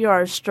 parents, if you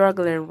are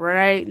struggling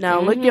right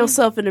now, look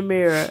yourself in the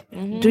mirror.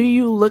 Do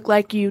you look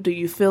like you? Do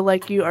you feel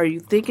like you? Are you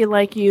thinking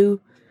like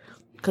you?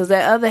 Because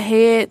that other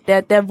head,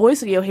 that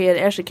voice in your head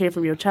actually came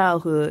from your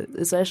childhood.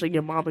 It's actually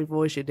your mommy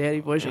voice, your daddy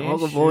voice, your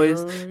uncle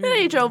voice. It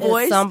ain't your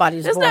voice.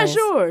 somebody's It's not voice.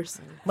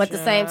 yours. But at the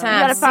same You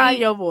time, gotta find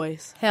seek your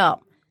voice.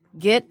 help.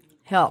 Get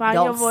help. Find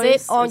Don't your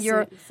voice sit on and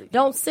your seek.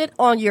 don't sit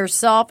on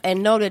yourself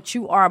and know that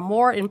you are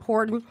more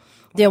important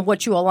than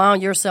what you allow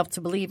yourself to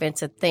believe and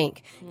to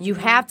think. You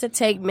have to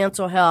take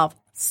mental health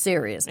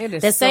serious. It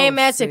is The same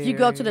so as if you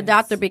go to the serious.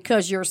 doctor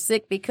because you're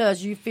sick,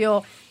 because you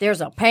feel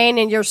there's a pain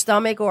in your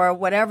stomach or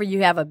whatever,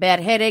 you have a bad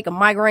headache, a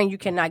migraine you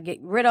cannot get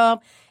rid of.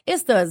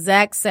 It's the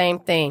exact same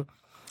thing.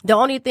 The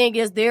only thing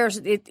is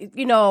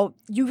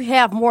you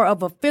have more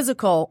of a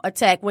physical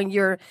attack when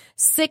you're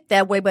sick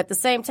that way, but at the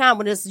same time,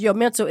 when it's your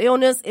mental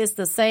illness, it's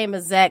the same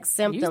exact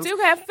symptoms.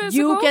 still have physical?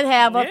 You can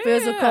have a Yeah,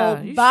 physical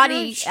you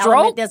body sure.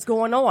 element Stroke. that's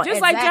going on.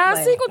 Just like John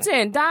Exactly.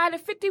 Singleton died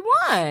at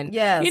 51.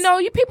 Yes.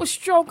 You people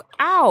stroke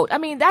out. I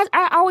mean,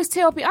 I always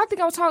tell people, I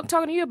think I was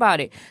talking to you about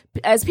it.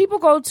 As people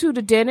go to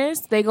the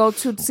dentist, they go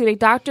to see their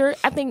doctor,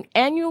 I think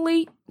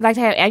annually, like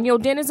to have annual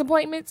dentist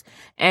appointments,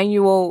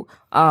 annual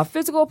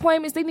physical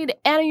appointments. They need an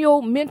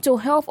annual mental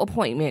health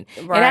appointment.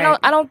 Right. And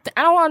I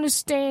don't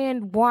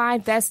understand why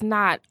that's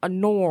not a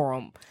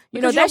norm.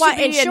 Because that should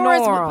be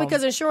insurance, a norm.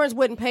 because insurance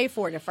wouldn't pay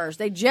for it at first.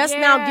 They just Yeah,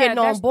 now getting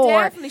on that's board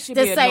definitely to should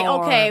be a say,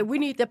 norm. okay, we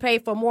need to pay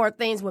for more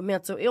things with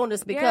mental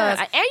illness because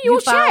and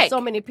you found check.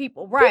 so many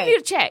people. People Right. need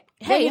to check.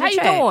 Hey, need how to you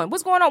check. doing?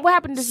 What's going on? What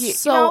happened this year?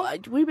 So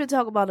we've been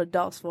talking about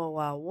adults for a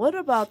while. What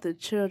about the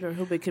children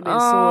who've been committing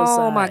suicide?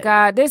 Oh my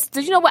God!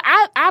 You know what?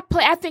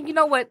 I think you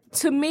know what.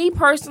 To me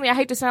personally, I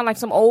hate to sound like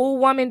some old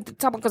woman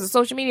talking because of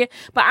social media,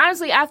 but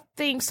honestly, I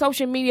think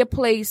social media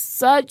plays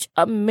such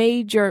a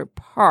major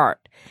part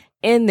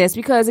in this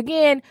because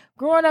again,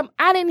 growing up,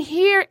 I didn't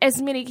hear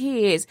as many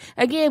kids.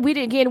 Again,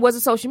 it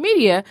wasn't social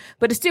media,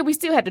 but we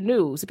still had the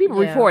news. So people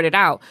reported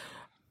out.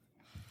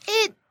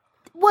 It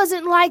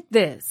wasn't like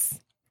this.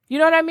 You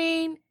know what I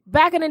mean?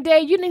 Back in the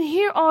day, you didn't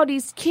hear all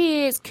these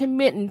kids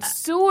committing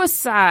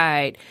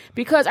suicide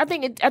because I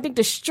think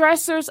the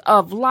stressors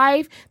of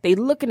life, they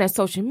looking at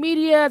social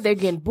media, they're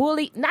getting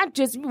bullied. Not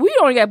just, we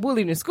don't get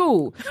bullied in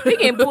school. They're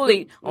getting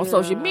bullied on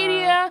social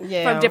media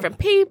from different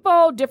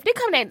people. They're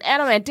coming at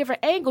them at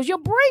different angles. Your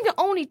brain can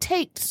only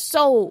take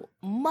so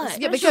much.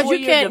 Yeah, because when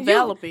you you're can't.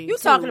 developing, You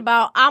too. talking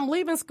about I'm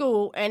leaving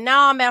school and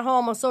now I'm at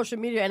home on social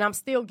media and I'm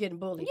still getting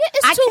bullied. Yeah,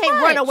 it's I too can't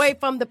run much. away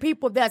from the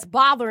people that's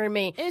bothering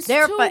me. It's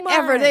They're too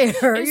forever much.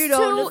 there. It's You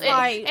know, too- it's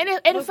like, and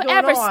it what's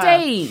forever going on?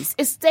 stays.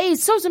 It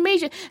stays. Social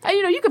media.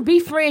 And, you can be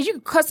friends. You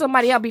can cut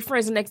somebody out, be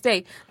friends the next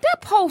day.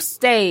 That post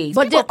stays.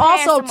 But People then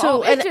also pass them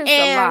too, on. It's just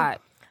a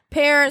lot.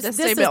 Parents, That this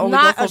is statement only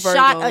not go a for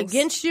shot Virgos.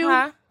 against you.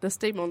 Huh? The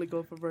statement only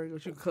go for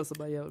Virgos. You can cut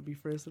somebody out and be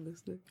friends the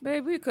next day.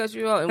 Baby, we cut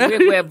you off. And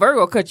where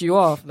Virgo cut you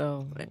off,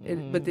 though.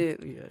 But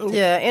then,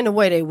 Yeah, in a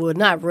way they would.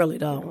 Not really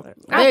though.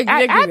 I give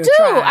do. it a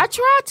try. I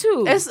try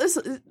to. it's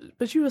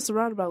but you were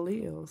surrounded by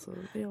Leo, so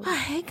they don't.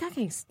 I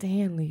can't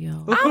stand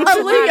Leo. I'm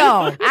a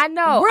Leo. I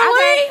know.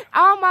 Really?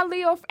 All my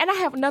Leo, and I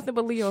have nothing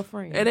but Leo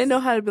friends. And they know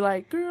how to be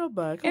like, girl,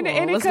 but come on,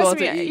 it let's go cuts out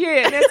to me, eat.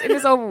 yeah, and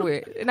it's over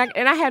with. And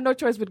I have no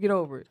choice but to get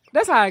over it.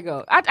 That's how I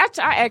go. I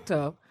act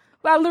tough,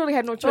 but I literally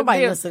had no choice.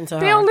 Nobody They- listen to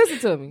They her. don't listen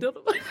to me.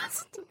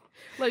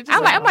 Like, just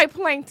I'm like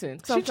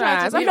plankton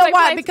sometimes. You I'm know like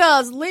why? plankton.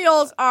 Because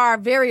Leos are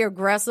very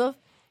aggressive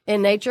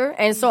in nature,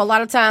 and so a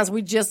lot of times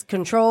we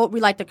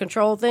like to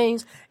control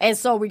things, and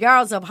so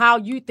regardless of how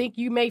you think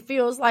you may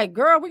feel, it's like,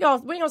 girl, we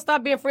gonna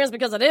stop being friends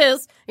because of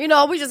this. We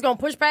just gonna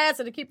push past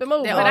it and keep it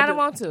moving. But I don't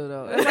want to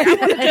though. It's like, I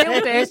want to deal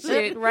with that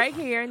shit right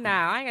here and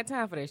now. I ain't got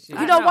time for that shit.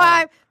 You know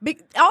why?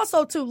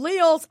 Also, too,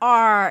 Leos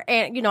are,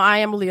 and I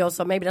am a Leo,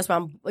 so maybe that's why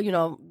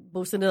I'm,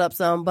 boosting it up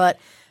some. But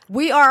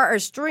we are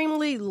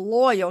extremely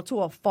loyal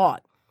to a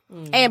fault.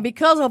 And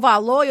because of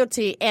our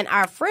loyalty and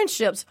our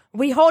friendships,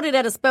 we hold it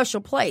at a special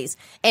place.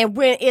 And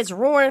when it's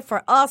ruined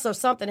for us or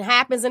something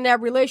happens in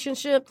that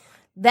relationship,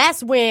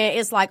 that's when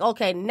it's like,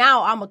 okay,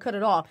 now I'm going to cut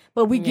it off.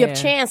 But we give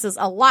chances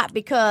a lot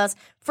because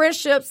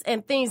friendships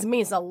and things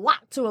means a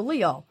lot to a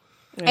Leo.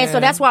 And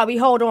so that's why we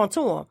hold on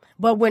to them.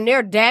 But when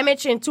they're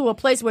damaged into a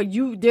place where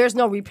there's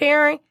no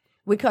repairing,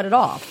 we cut it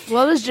off.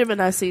 Well, it's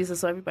Gemini season,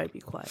 so everybody be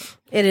quiet.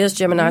 It is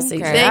Gemini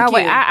season.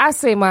 Okay. I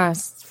say mine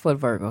for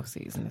Virgo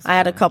season. I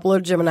had a couple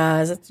of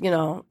Geminis,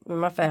 in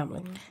my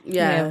family.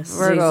 Yes.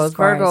 Virgos.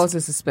 Christ. Virgos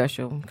is a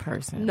special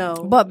person. No.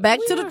 But back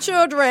to the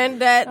children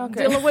that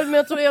dealing with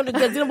mental illness,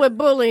 that dealing with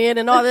bullying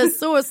and all this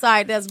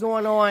suicide that's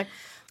going on.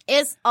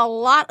 It's a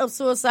lot of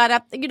suicide,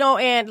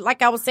 and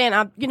like I was saying,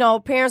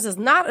 parents is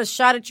not a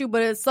shot at you,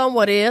 but it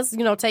somewhat is,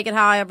 take it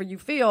however you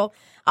feel.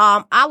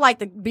 I like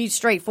to be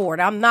straightforward.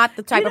 I'm not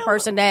the type of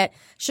person that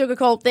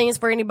sugarcoat things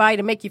for anybody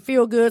to make you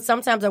feel good.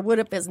 Sometimes I would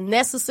if it's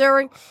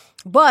necessary.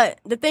 But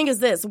the thing is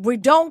this, we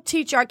don't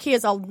teach our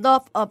kids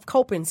enough of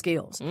coping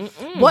skills.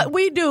 What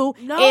we do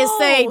is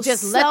say,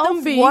 just let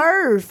them be.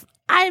 Self-worth.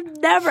 I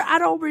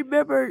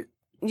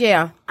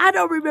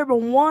don't remember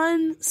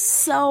one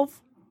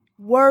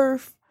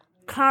self-worth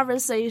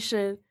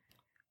conversation.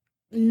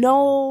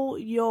 Know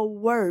your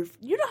worth.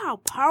 You know how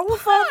powerful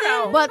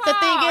that is? But the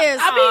thing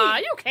is,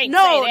 you can't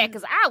no, say that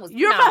because I was.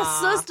 You're my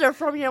sister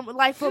from a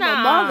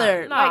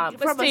mother. But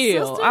from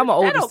still, a sister. I'm an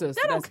older That don't-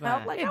 sister. That don't That's count.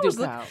 fine. Like, It I do was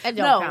count. it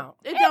don't count.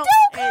 It don't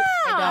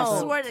I count.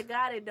 swear to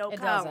God, it don't It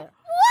count. doesn't.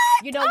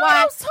 You know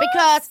why?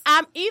 Because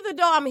even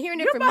though I'm hearing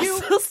it You're from my you,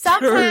 sister.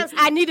 sometimes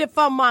I need it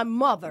from my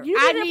mother. You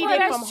I need it need from- it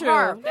that's from true.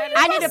 her. That is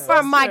I need my it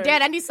from my sister.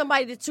 dad. I need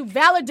somebody to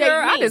validate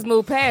Girl, me. I just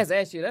moved past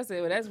that shit. That's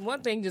it. That's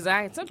one thing.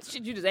 Some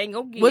shit you just ain't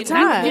gonna get. What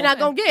time? You're not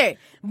gonna get it.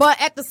 But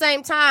at the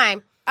same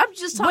time, I'm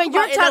just when talking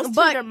you're about talking, in those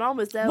but tender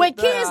moments. when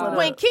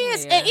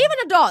kids, and even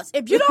adults,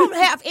 if you don't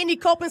have any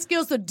coping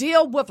skills to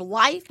deal with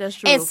life That's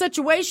true. and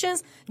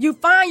situations, you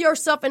find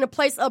yourself in a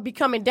place of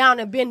becoming down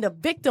and being the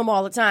victim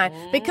all the time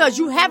because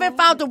you haven't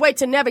found a way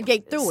to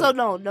navigate through So it.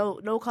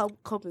 no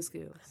coping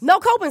skills. No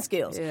coping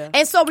skills. Yeah.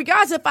 And so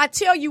regardless if I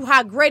tell you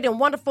how great and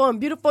wonderful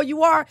and beautiful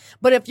you are,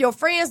 but if your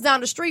friends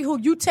down the street who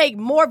you take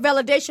more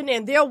validation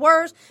in their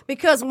words,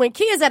 because when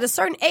kids at a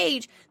certain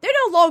age, they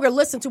no longer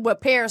listen to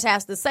what parents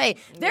has to say.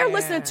 They're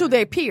listening to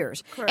their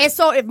peers. Correct. And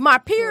so if my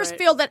peers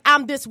Correct. feel that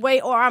I'm this way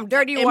or I'm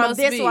dirty It or I'm must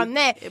this be. or I'm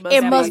that, It it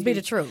must must be. be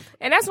the truth.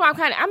 And that's why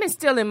I'm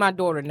instilling my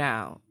daughter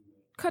now.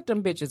 cut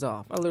them bitches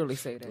off. I literally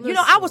say that. You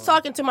know, I was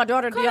talking to my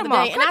daughter the Cut other them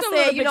off. day, and Cut I them said,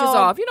 little you bitches know,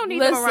 off. You don't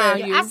need them around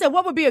you. I said,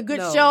 what would be a good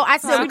No. show? I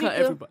said, we cut need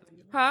to. everybody.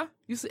 Huh?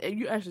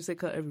 You actually say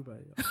cut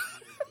everybody.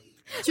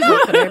 She's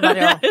gonna cut everybody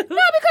off. No,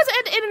 because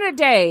at the end of the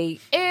day,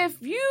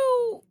 if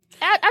you,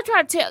 I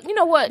try to tell, you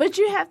know what? But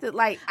you have to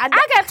like. I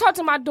got to talk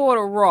to my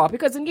daughter raw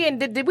because again,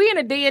 did we in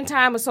a day and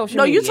time of social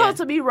No, media? you talk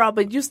to me, Rob,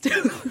 but you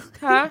still.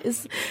 Huh?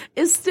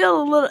 It's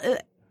still a little.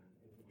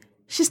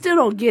 She still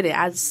don't get it.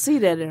 I see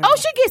that in her. Oh,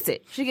 she gets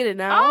it. She get it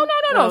now. Oh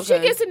no! Okay. She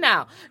gets it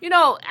now. You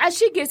know,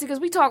 she gets it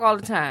because we talk all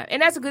the time,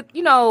 and that's a good.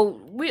 You know,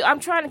 I'm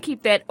trying to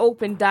keep that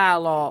open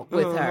dialogue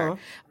with her.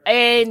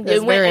 And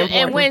That's very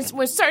and when important.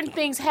 when certain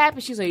things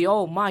happen, she's like,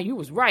 "Oh, Ma, you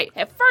was right."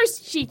 At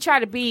first, she tried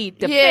to be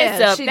Yeah,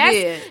 defensive. she That's,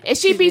 did. and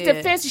she She be did.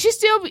 defensive. She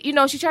still, you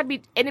know, she tried to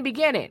be in the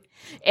beginning,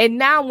 and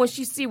now when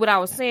she see what I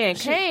was saying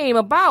came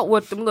about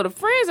with them little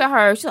friends of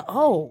hers, she's like,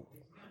 "Oh."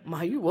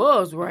 Ma, you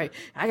was right.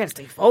 I gotta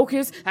stay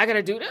focused. I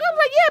gotta do that. I'm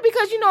like, yeah,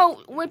 because you know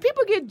when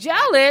people get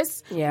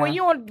jealous, Yeah.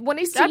 when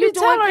they see I you be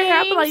doing telling her, things,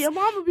 I be like, your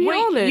mama be when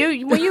on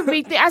it. when you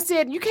be, I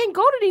said you can't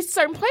go to these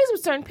certain places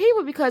with certain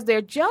people because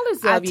they're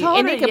jealous I of you told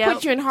and they her, can yep,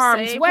 put you in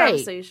harm's same way.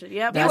 conversation.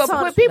 Yep, People I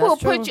told her- people will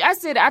that's put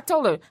true. you. I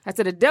told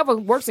her, the devil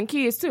works in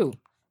kids too.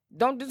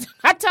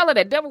 I tell her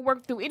that devil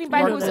works through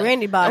anybody Work who's through a,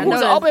 anybody. who's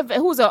I an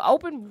know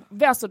open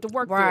vessel to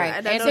work Right.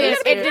 through. And know then,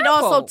 that's and then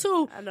careful. also,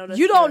 too, I know that's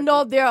you don't careful.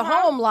 know their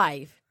home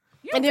life.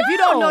 And if you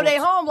don't know their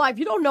home life,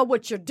 you don't know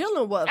what you're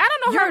dealing with. I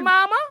don't know her You're-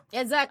 mama.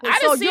 Exactly. I so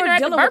didn't see you're her at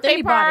the dealing with birthday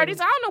anybody.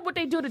 parties. I don't know what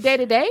they do the day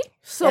to day.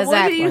 So what do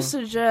Exactly. you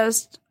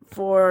suggest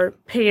for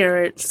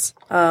parents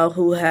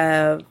who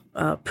have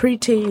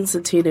preteens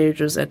and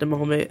teenagers at the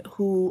moment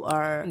who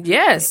are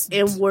Yes.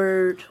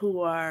 inward,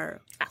 who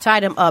are Tie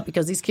them up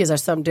because these kids are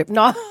something different.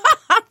 No,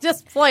 I'm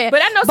just playing.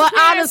 But I know But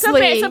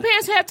honestly, some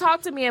parents have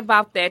talked to me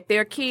about that.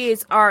 Their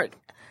kids are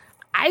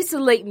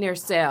isolating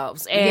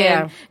themselves, and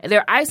Yeah.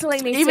 they're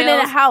isolating themselves. even in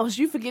the house,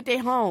 you forget they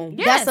home.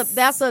 Yeah.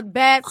 that's a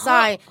bad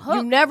sign.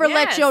 You never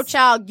let yes. your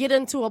child get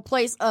into a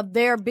place of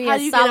their How being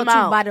do you get 'em solitude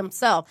out? by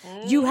themselves.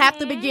 You have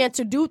to begin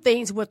to do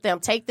things with them,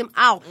 take them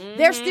out.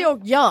 They're still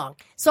young,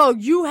 so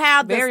you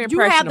have Very you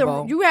have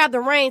impressionable. you have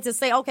the reins to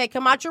say, okay,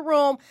 come out your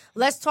room,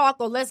 let's talk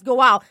or let's go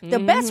out. The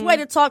best way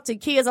to talk to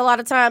kids a lot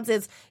of times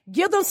is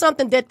give them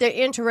something that they're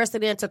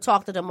interested in to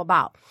talk to them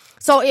about.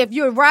 So if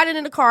you're riding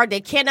in the car,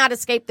 they cannot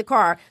escape the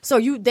car. So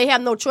they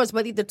have no choice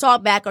but either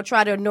talk back or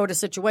try to ignore the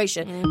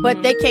situation.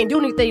 But they can't do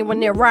anything when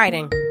they're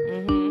riding.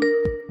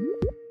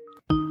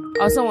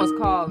 Oh, someone's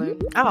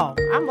calling. Oh,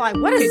 I'm like,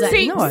 what is that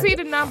noise? See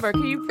the number?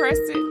 Can you press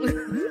it?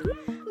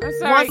 I'm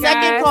sorry, 1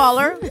 second, guys.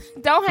 caller.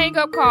 Don't hang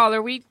up,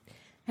 caller. We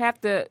have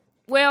to.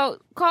 Well,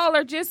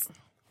 caller, just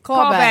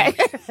Call back.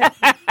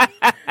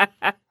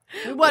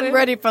 We wasn't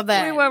ready for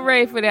that. We weren't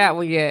ready for that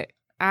one yet.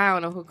 I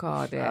don't know who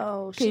called that.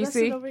 Oh, Can you should I sit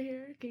see? over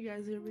here? Can you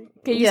guys hear me?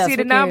 Can you Yes, see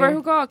the we number? can.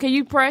 Who called? Can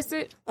you press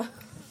it?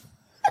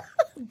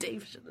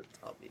 Dave should have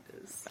taught me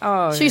this.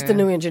 Oh, She's yeah. the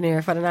new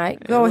engineer for the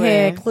night. Go Yeah.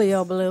 ahead,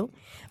 Cleo Blue.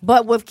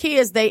 But with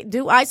kids, they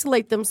do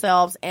isolate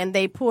themselves and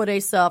they pull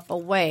themselves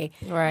away.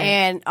 Right.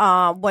 And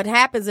what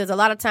happens is a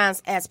lot of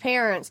times as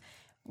parents,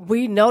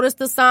 we notice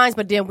the signs,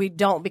 but then we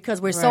don't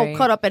because we're so Right.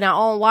 caught up in our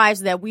own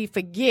lives that we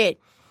forget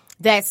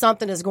that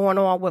something is going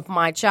on with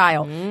my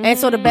child. And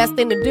so the best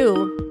thing to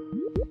do,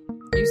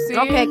 You see?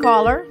 okay, it?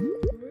 caller.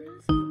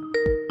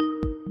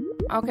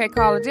 Okay,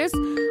 caller. Just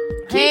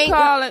keep Hang-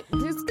 calling.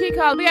 Just keep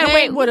calling. We gotta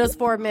wait. Hang with us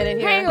for a minute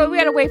here. Hang on. We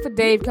gotta wait for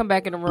Dave to come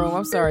back in the room.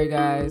 I'm sorry,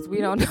 guys. We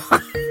don't know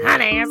how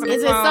to answer the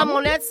Is it phone. something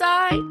on that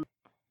side?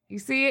 You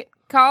see it,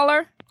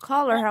 caller?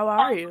 Caller, how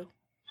are you?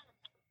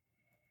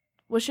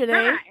 What's your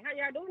name? How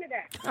y'all doing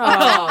today?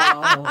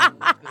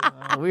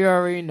 Oh, we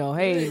already know.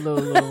 Hey,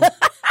 Lulu. Who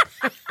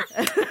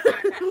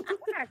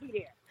I see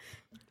there?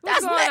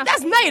 That's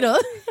Nada.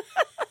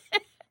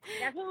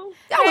 That's who?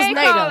 That was Hey,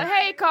 Nada. caller.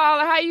 Hey,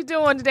 caller. How you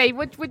doing today?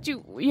 What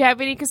you have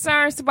any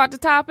concerns about the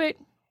topic?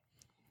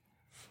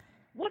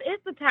 What is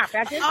the topic?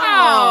 I just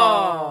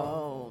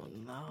Oh,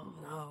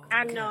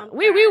 I know. I'm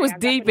we sorry. was I got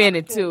deep the in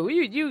it number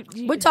too.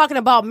 You We're talking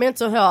about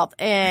mental health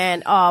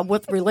and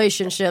with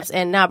relationships,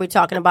 and now we're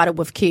talking about it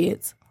with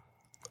kids.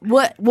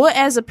 What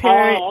as a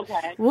parent? Oh,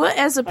 okay. What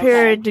as a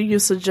parent do you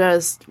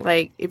suggest?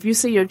 Like, if you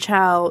see your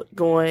child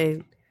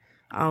going,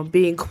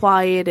 being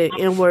quiet and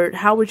inward,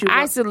 how would you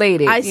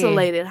isolated. Yeah.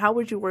 isolated? How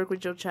would you work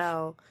with your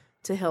child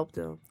to help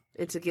them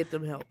and to get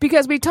them help?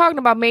 Because we're talking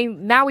about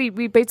now we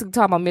basically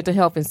talking about mental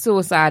health and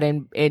suicide,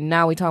 and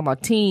now we talking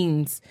about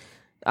teens.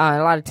 A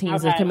lot of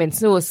teens that Okay. commit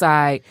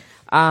suicide.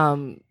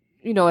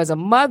 You know, as a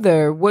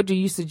mother, what do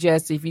you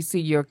suggest if you see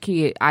your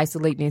kid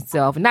isolating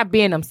himself and not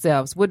being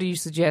themselves? What do you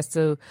suggest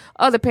to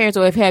other parents,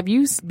 or have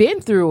you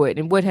been through it,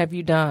 and what have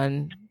you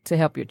done to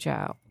help your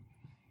child?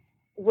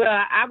 Well,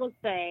 I would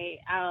say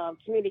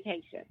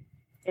communication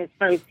is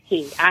first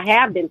key. I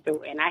have been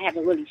through it, and I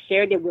haven't really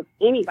shared it with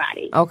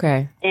anybody.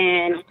 Okay.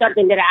 And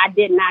something that I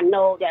did not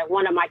know that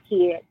one of my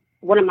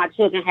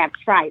children have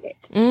tried it.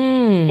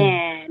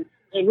 And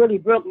it really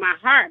broke my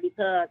heart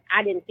because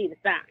I didn't see the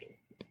signs.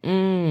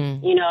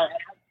 You know,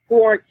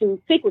 or to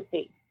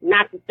secrecy.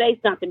 not to say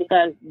something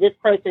because this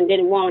person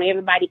didn't want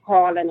everybody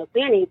calling or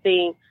saying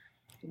anything.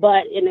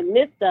 But in the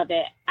midst of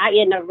it, I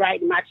ended up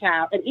writing my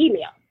child an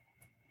email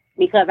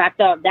because I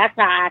thought that's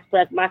how I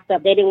expressed my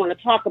stuff. They didn't want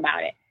to talk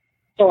about it.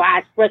 So I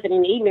expressed it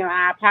in the email.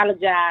 I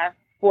apologize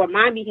for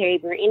my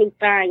behavior, any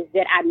signs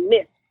that I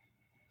missed,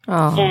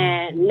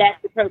 and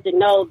let the person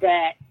know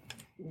that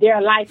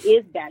their life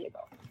is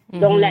valuable.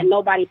 Mm-hmm. Don't let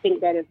nobody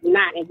think that it's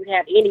not. If you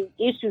have any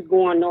issues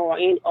going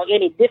on or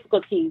any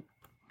difficulties,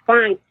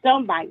 find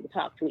somebody to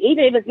talk to.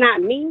 Even if it's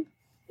not me,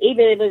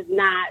 even if it's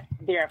not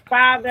their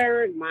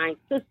father, my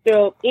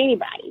sister,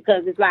 anybody.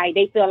 Because it's like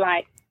they feel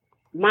like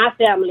my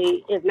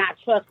family is not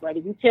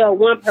trustworthy. If you tell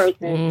one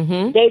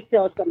person, they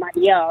tell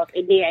somebody else,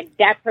 and then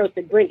that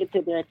person brings it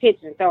to their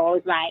attention. So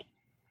it's like,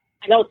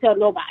 I don't tell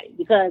nobody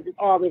because it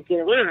always get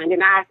around.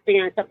 And I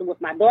experienced something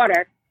with my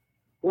daughter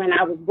when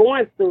I was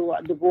going through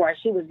a divorce.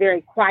 She was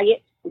very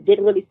quiet,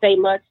 didn't really say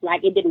much,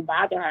 like it didn't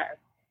bother her.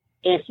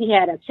 And she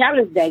had a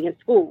challenge day in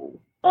school,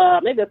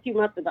 maybe a few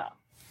months ago.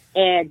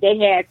 And they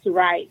had to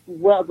write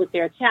what was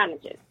their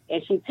challenges.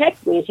 And she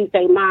texted me and she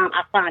said, Mom,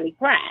 I finally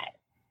cried.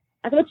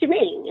 I said, what you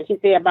mean? And she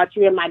said, about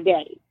you and my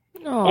daddy.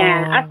 Aww.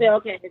 And I said,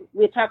 okay,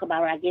 we'll talk about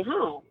it when I get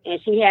home.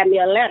 And she had me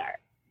a letter.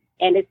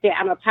 And it said,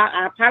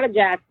 I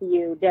apologize to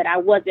you that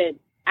I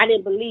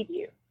didn't believe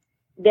you,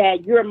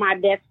 that you're my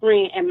best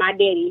friend and my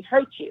daddy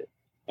hurt you.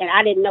 And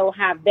I didn't know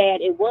how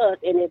bad it was.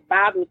 And it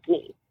bothers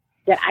me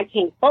that I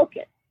can't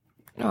focus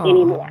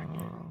anymore.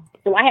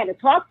 So I had to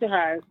talk to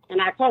her,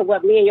 and I told her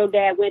what me and your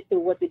dad went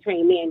through was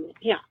between me and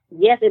him.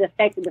 Yes, it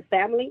affected the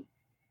family,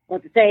 but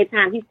at the same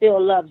time, he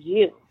still loves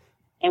you.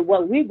 And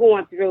what we're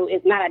going through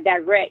is not a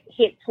direct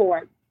hit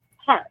toward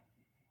her.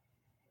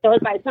 So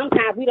it's like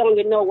sometimes we don't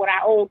even know what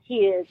our own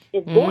kids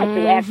is going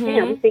through as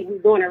parents. We think we're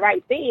doing the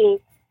right thing,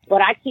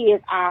 but our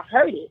kids are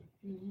hurting.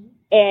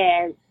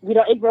 And,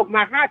 it broke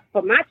my heart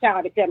for my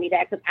child to tell me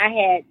that because I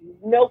had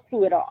no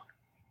clue at all.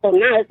 So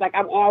now it's like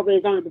I'm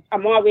always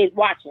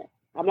watching.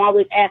 I'm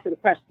always asking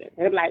questions.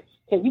 And I'm like,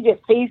 can you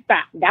just please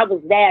stop? That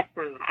was last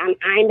time. I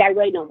ain't that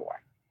way no more.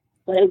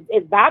 But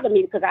it bothered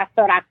me because I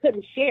thought I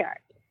couldn't share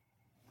it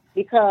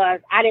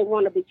because I didn't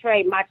want to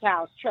betray my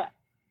child's trust.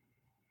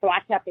 So I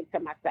kept it to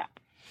myself.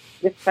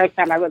 This is the first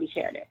time I really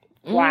shared it.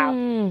 Wow.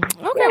 Okay,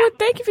 well,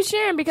 thank you for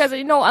sharing because,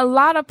 a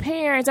lot of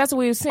parents, that's what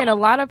we were saying, a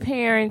lot of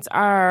parents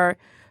are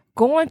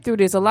going through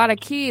this. A lot of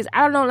kids,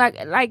 I don't know,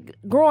 like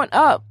growing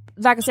up,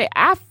 like I say,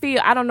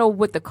 I don't know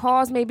what the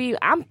cause may be.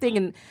 I'm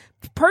thinking,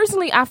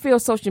 personally, I feel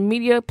social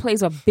media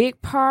plays a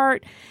big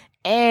part.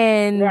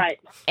 And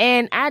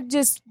I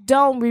just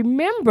don't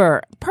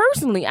remember,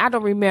 personally, I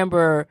don't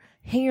remember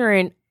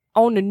hearing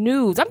on the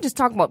news. I'm just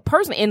talking about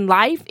personally in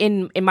life,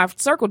 in my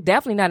circle,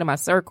 definitely not in my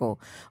circle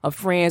of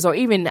friends or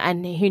even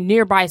in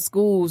nearby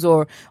schools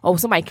or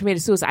somebody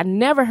committed suicide. I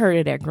never heard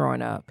of that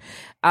growing up.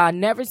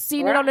 Never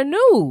seen it on the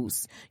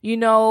news.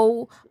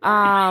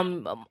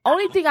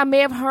 Only thing I may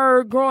have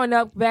heard growing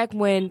up back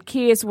when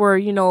kids were,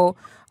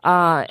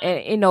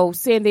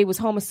 saying they was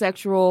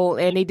homosexual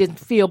and they didn't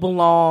feel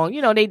belong.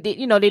 They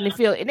didn't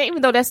feel, and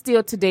even though that's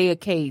still today a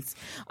case.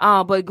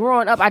 But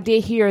growing up, I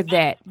did hear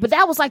that. But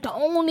that was like the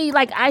only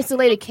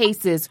isolated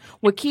cases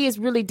where kids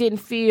really didn't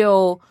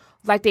feel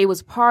like they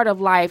was part of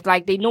life,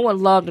 like no one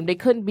loved them. They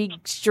couldn't be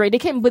straight. They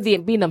couldn't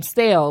be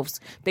themselves.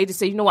 They just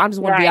say, I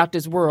just want to be out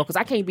this world because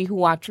I can't be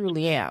who I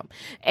truly am.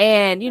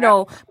 And,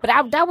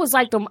 but that was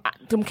like them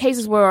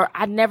cases where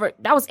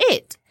that was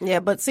it. Yeah,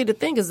 but see, the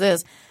thing is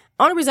this.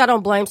 Only reason I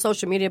don't blame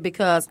social media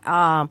because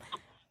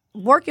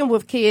working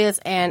with kids,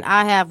 and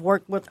I have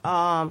worked with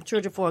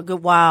children for a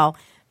good while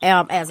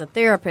as a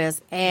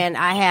therapist, and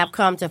I have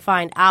come to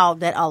find out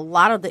that a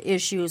lot of the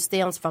issues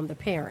stems from the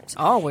parents.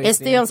 Always. It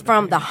stems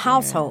from the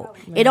household.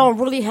 Yeah. It don't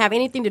really have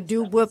anything to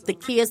do with the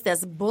kids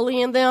that's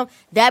bullying them.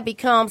 That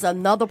becomes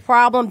another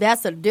problem.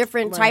 That's a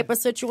different type of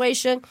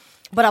situation.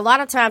 But a lot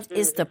of times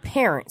it's the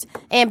parents.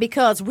 And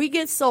because we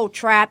get so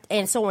trapped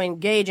and so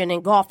engaged and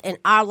engulfed in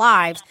our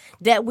lives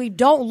that we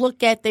don't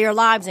look at their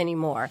lives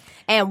anymore.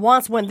 And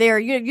when they're,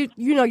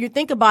 you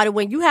think about it,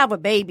 when you have a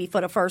baby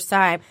for the first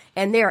time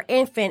and they're an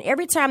infant,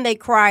 every time they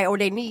cry or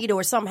they need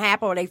or something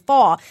happen or they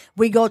fall,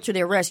 we go to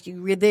their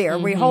rescue. We're there.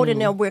 We're holding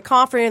them. We're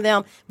comforting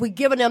them. We're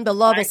giving them the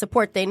love and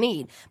support they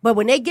need. But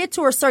when they get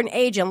to a certain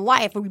age in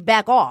life, we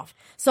back off.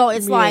 So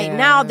it's like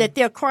now that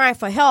they're crying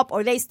for help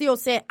or they still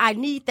say, I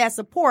need that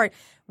support,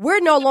 we're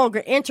no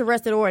longer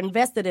interested or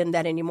invested in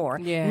that anymore.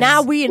 Yes.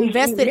 Now we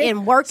invested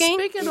in working.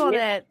 Speaking on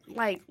that,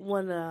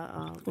 when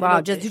wow,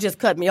 you just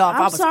cut me off.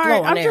 I'm I was sorry.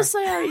 flowing I'm there. just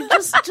saying,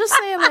 just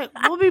saying,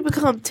 when we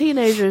become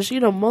teenagers,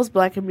 most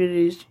black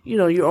communities,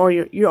 you're on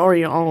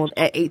your own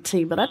at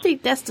 18. But I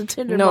think that's the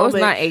tender moment. No,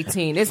 it's not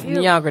 18. It's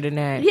younger than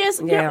that. Yes,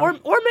 or maybe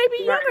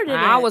younger than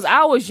that.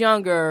 I was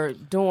younger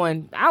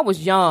I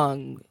was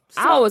young. So,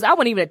 I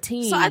wasn't even a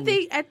teen. So I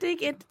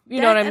think it. You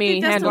know what I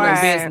mean? Handling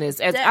business.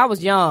 I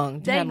was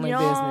young, handling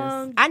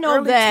business. I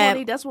know that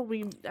 20, that's what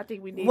I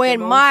think we need.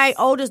 When my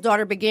oldest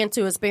daughter began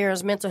to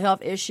experience mental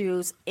health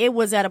issues, it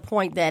was at a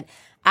point that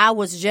I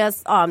was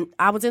just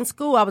I was in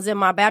school. I was in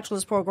my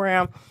bachelor's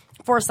program,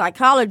 for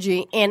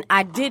psychology, and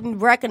I didn't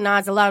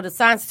recognize a lot of the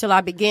signs until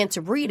I began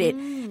to read it.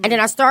 And then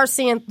I started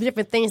seeing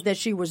different things that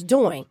she was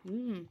doing.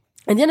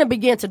 And then it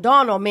began to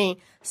dawn on me,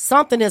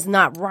 something is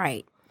not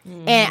right.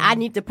 And I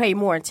need to pay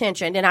more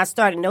attention. And then I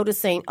started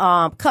noticing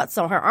cuts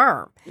on her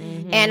arm.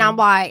 And I'm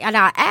like, and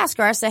I asked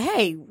her, I said,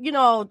 hey, you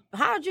know,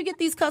 how did you get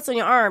these cuts on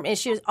your arm? And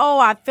she was, oh,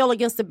 I fell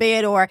against the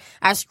bed, or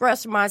I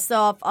stressed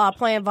myself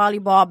playing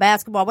volleyball,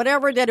 basketball,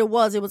 whatever that it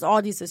was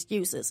all these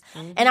excuses.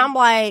 And I'm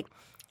like,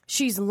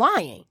 she's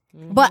lying.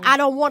 But I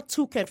don't want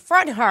to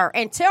confront her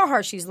and tell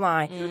her she's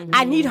lying.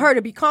 I need her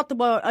to be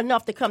comfortable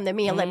enough to come to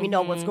me and let me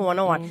know what's going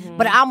on.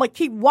 But I'm going to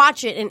keep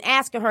watching and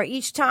asking her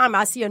each time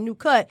I see a new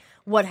cut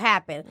what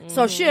happened.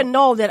 So she'll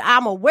know that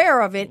I'm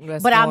aware of it,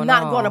 but I'm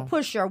not going to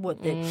push her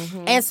with it.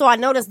 And so I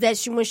noticed that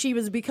when she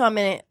was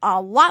becoming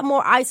a lot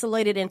more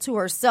isolated into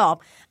herself,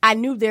 I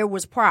knew there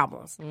was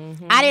problems.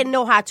 I didn't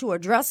know how to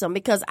address them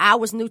because I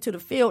was new to the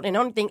field, and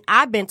the only thing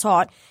I've been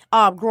taught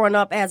growing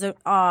up as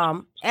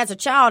a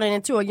child and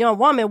into a young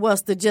woman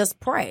was to just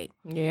pray.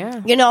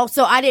 Yeah. You know,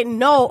 so I didn't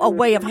know a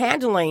way of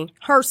handling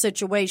her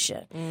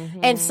situation.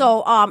 And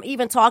so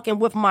even talking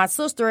with my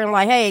sister and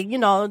like, hey, you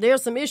know,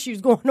 there's some issues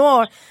going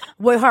on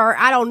with her.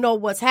 I don't know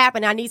what's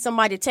happened. I need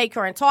somebody to take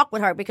her and talk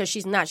with her because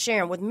she's not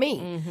sharing with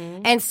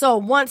me. And so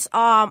once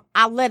I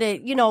let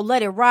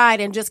it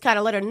ride and just kind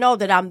of let her know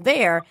that I'm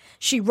there,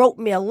 she wrote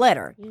me a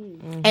letter.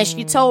 And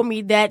she told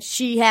me that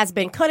she has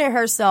been cutting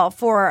herself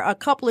for a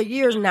couple of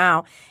years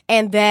now,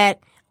 and that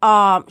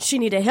she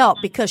needed help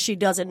because she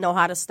doesn't know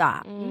how to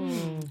stop.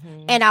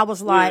 And I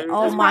was like,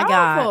 oh my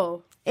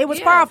God. It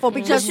was powerful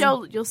because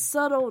your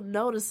subtle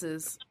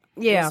notices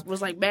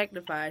was like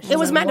magnified. It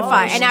was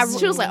magnified. And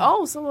she was like,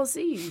 oh, someone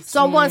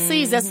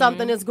sees that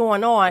something is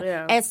going on.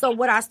 And so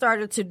what I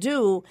started to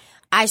do,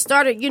 I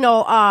started,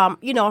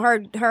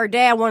 her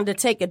dad wanted to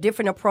take a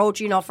different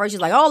approach. You know, first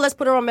she's like, oh, let's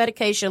put her on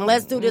medication.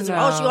 Let's do this.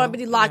 Oh, she's going to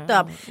be locked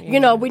up. You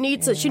know, she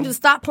needs to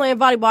stop playing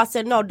volleyball. I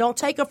said, no, don't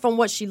take her from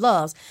what she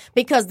loves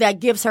because that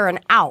gives her an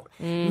out.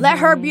 Let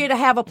her be able to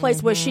have a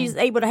place where she's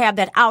able to have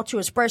that out to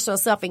express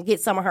herself and get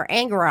some of her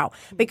anger out.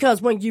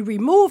 Because when you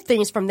remove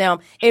things from them,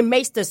 it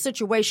makes the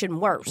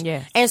situation worse.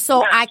 Yes. And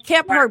so I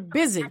kept her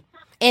busy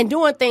and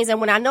doing things.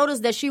 And when I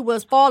noticed that she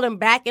was falling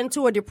back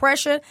into a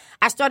depression,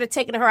 I started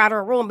taking her out of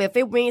her room. If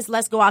it means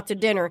let's go out to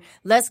dinner,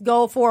 let's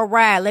go for a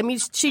ride, let me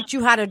teach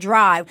you how to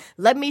drive,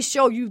 let me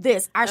show you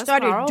this. I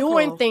started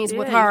doing things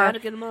with her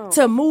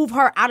to move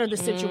her out of the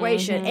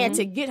situation and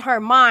to get her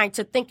mind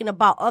to thinking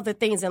about other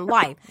things in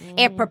life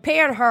and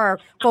preparing her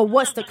for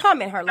what's to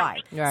come in her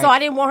life. Right. So I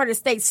didn't want her to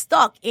stay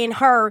stuck in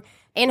her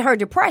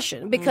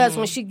depression because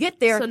when she get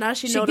there, so now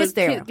she gets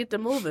there. Get to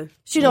moving.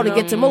 She know to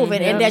get to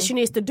moving, and that she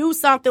needs to do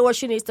something or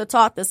she needs to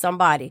talk to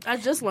somebody. I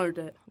just learned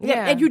that.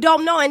 Yeah, and you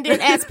don't know. And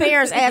then as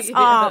parents,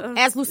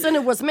 as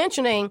Lucinda was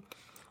mentioning,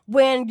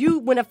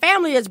 when a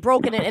family is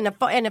broken and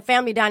the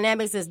family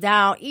dynamics is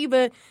down,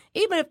 even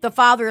if the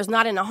father is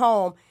not in the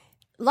home,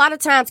 a lot of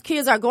times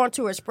kids are going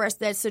to express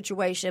that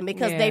situation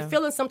because they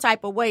feel in some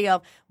type of way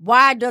of,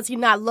 why does he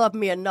not love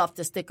me enough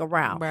to stick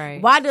around?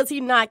 Right. Why does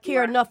he not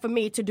care enough for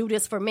me to do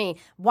this for me?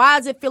 Why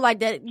does it feel like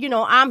that,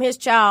 I'm his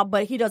child,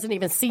 but he doesn't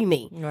even see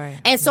me? Right.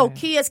 And so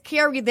kids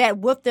carry that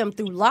with them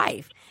through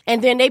life.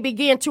 And then they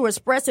begin to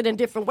express it in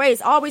different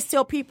ways. I always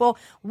tell people,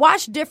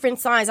 watch different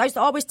signs. I used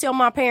to always tell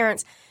my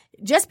parents,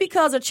 just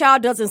because a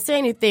child doesn't say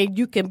anything,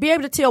 you can be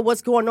able to tell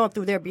what's going on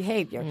through their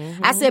behavior.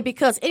 I said,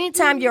 because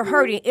anytime you're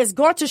hurting, it's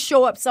going to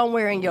show up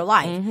somewhere in your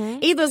life.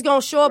 Either it's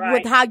going to show up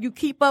with how you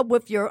keep up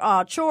with your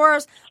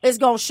chores. It's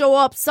going to show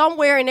up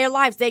somewhere in their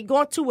lives. They're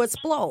going to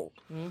explode.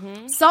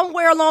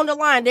 Somewhere along the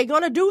line, they're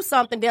going to do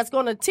something that's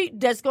going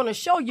to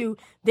show you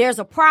there's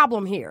a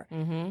problem here.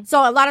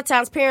 So a lot of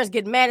times parents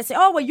get mad and say,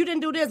 oh, well, you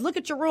didn't do this. Look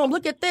at your room.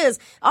 Look at this.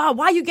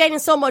 Why are you gaining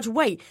so much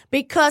weight?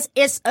 Because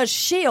it's a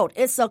shield.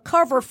 It's a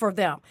cover for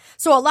them.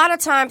 So a lot of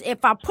times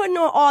if I'm putting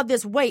on all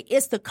this weight,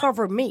 it's to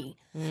cover me.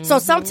 So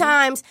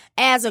sometimes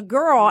as a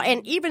girl,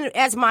 and even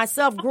as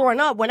myself growing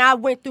up, when I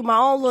went through my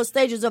own little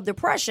stages of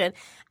depression,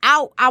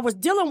 I was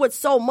dealing with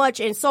so much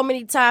and so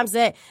many times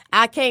that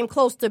I came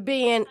close to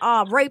being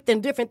raped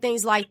and different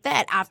things like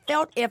that. I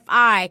felt if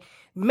I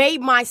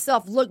made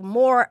myself look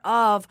more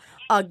of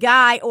a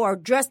guy or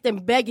dressed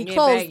in baggy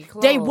clothes,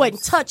 they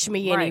wouldn't touch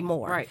me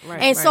anymore.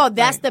 And so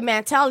that's the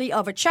mentality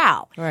of a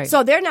child.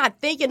 So they're not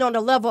thinking on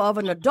the level of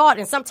an adult,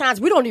 and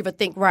sometimes we don't even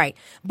think right.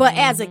 But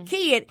as a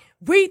kid,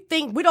 we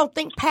don't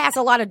think past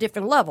a lot of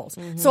different levels.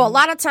 So a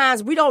lot of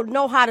times we don't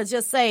know how to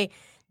just say,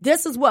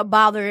 this is what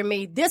bothering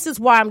me, this is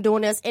why I'm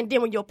doing this. And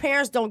then when your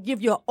parents don't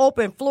give you an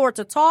open floor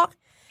to talk,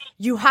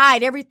 you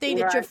hide everything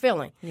that you're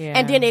feeling.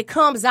 And then it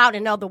comes out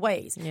in other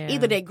ways.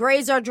 Either their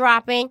grades are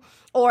dropping,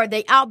 or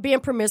they out being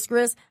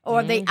promiscuous,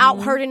 or they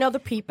out hurting other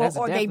people,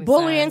 or they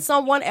bullying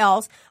someone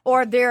else,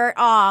 or they're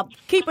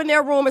keeping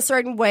their room a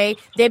certain way.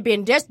 They're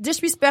being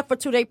disrespectful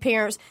to their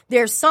parents.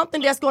 There's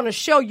something that's going to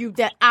show you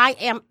that I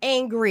am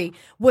angry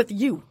with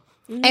you.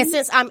 And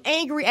since I'm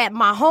angry at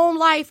my home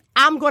life,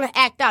 I'm going to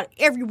act out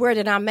everywhere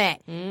that I'm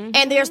at.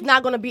 And there's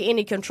not going to be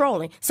any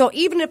controlling. So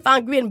even if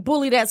I'm getting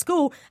bullied at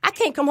school, I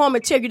can't come home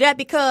and tell you that,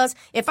 because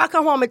if I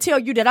come home and tell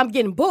you that I'm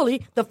getting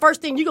bullied, the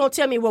first thing you're going to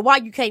tell me, well, why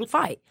you can't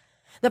fight?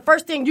 The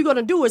first thing you're going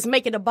to do is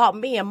make it about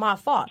me and my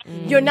fault.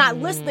 You're not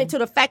listening to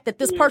the fact that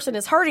this person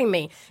is hurting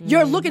me.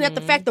 You're looking at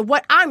the fact of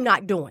what I'm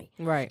not doing.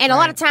 Right. And a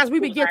lot of times we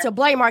begin to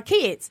blame our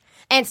kids.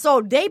 And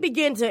so they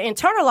begin to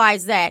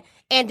internalize that,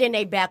 and then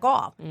they back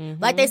off.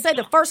 Like they say,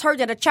 the first hurt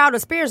that a child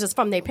experiences is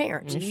from their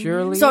parents.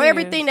 Surely So is.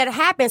 everything that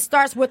happens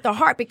starts with the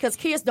heart, because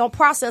kids don't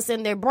process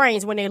in their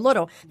brains when they're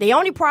little. They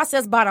only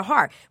process by the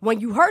heart. When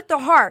you hurt the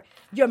heart,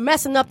 you're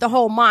messing up the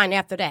whole mind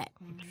after that.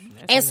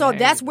 And so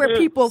that's where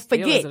people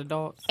forget,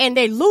 and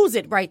they lose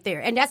it right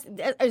there. And that's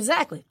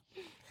exactly.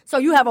 So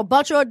you have a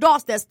bunch of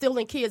adults that's still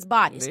in kids'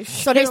 bodies.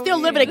 So they still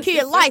living a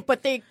kid life,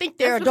 but they think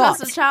they're Because adults.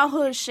 the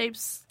childhood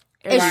shapes.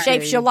 It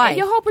shapes your life.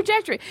 Your whole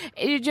trajectory.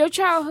 Your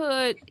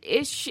childhood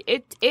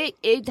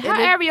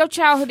however your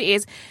childhood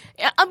is.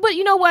 But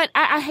you know what?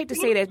 I hate to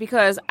say that,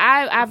 because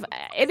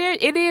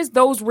it is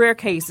those rare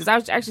cases. I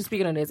was actually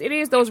speaking on this. It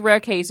is those rare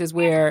cases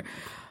where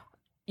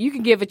you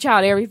can give a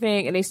child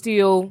everything and they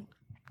still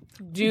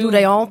do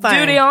their own thing.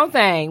 Do their own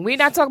thing. We're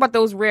not talking about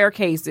those rare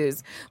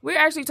cases. We're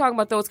actually talking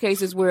about those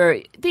cases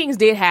where things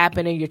did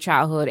happen in your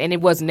childhood and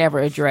it was never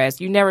addressed.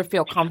 You never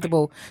feel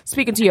comfortable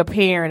speaking to your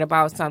parent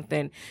about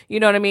something. You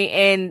know what I mean?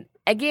 And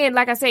again,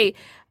 like I say,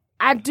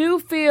 I do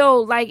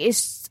feel like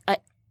it's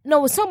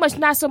so much,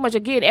 not so much.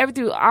 Again,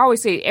 everything. I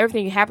always say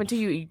everything happened to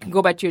you. You can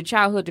go back to your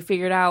childhood to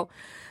figure it out.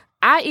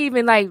 I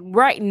even like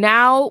right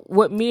now,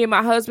 what me and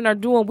my husband are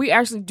doing, we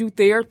actually do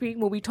therapy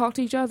when we talk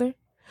to each other.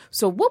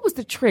 So what was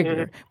the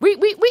trigger?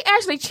 We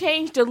actually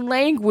changed the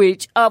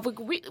language of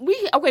we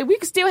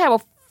could still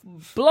have a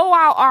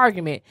blowout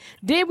argument.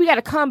 Then we got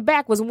to come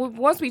back.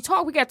 Once we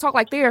talk, we got to talk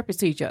like therapists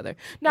to each other.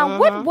 Now,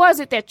 what was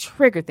it that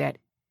triggered that?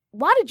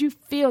 Why did you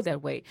feel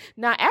that way?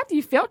 Now, after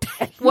you felt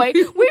that way,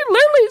 we're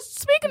literally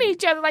speaking to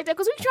each other like that,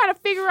 because we're trying to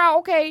figure out,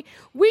 okay,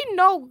 we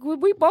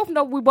both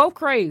know we're both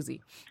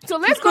crazy. So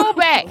let's go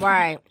back.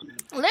 Right.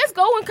 Let's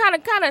go and kind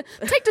of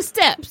take the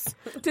steps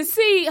to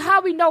see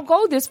how we don't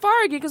go this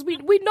far again, because we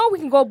know we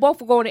can go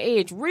on the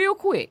edge real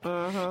quick.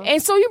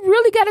 And so you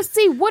really got to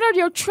see what are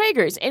your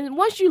triggers. And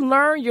once you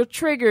learn your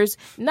triggers,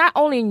 not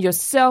only in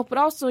yourself, but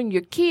also in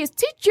your kids,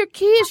 teach your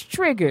kids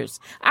triggers.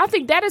 I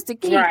think that is the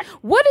key. Right.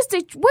 What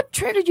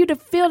triggered you to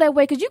feel that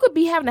way? Because you could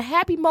be having a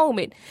happy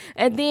moment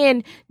and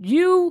then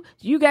you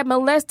got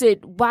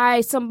molested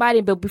by somebody,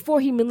 but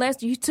before he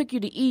molested you, he took you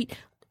to eat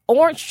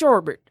orange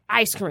sherbet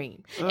ice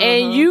cream,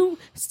 and you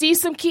see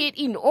some kid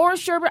eating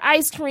orange sherbet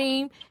ice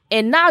cream,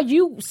 and now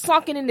you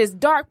sunken in this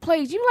dark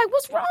place. You're like,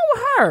 what's wrong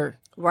with her?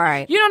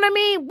 Right. You know what I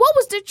mean? What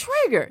was the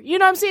trigger? You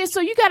know what I'm saying?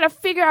 So you got to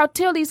figure out,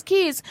 tell these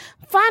kids,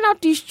 find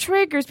out these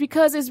triggers,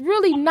 because it's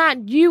really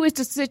not you, it's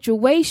the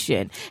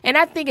situation. And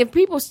I think if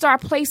people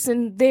start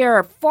placing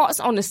their faults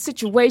on the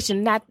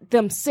situation, not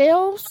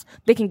themselves,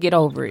 they can get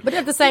over it. But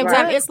at the same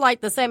time, it's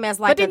like the same as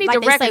like But they need like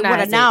to they say what a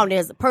recognize noun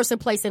is, a person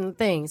placing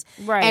things.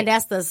 Right. And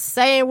that's the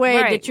same way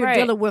Right, that you're right,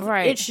 dealing with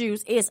right.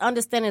 issues, is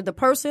understanding the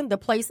person, the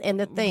place, and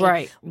the thing.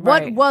 Right,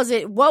 What right. was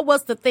it? What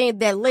was the thing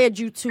that led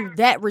you to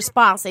that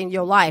response in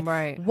your life?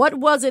 Right. What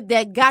was it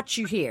that got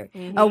you here?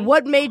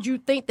 What made you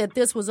think that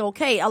this was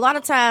okay? A lot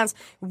of times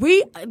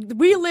we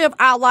live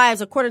our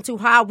lives according to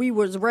how we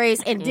was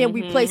raised, and then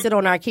we place it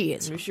on our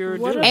kids. We sure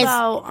What do.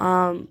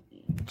 about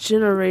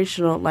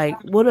generational? Like,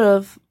 what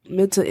if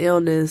mental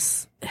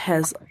illness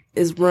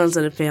runs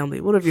in the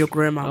family? What if your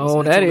grandma was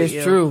Oh, that mentally is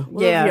ill? true.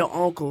 What Yeah. if your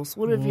uncles?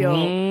 What if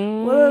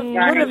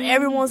what if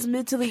everyone's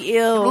mentally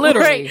ill?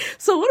 Literally. Right?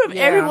 So what if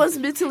everyone's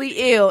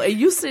mentally ill and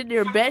you sitting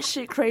there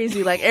batshit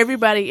crazy like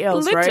everybody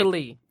else, right?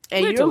 Literally.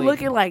 And Literally. you're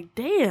looking like,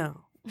 damn.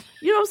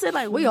 You know what I'm saying?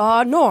 Like, We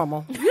are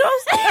normal. You know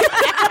what I'm saying?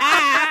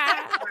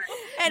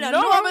 And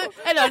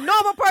a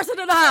normal person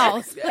in the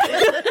house.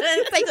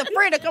 It takes a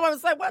friend to come up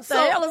and say, "What the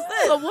hell is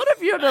this?" So what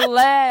if you're the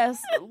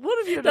last? What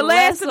if you're the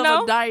last last to of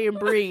know? a dying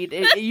breed,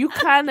 and you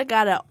kind of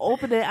gotta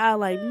open that eye,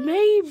 like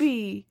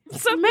maybe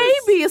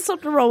it's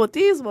something wrong with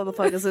these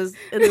motherfuckers.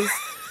 You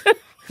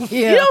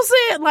know what I'm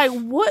saying? Like,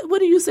 what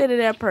do you say to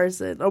that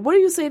person, or what do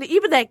you say to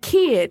even that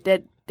kid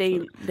that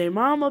they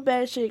mama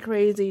batshit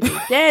crazy,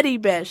 their daddy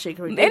batshit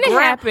crazy, And it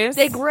happens.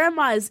 Their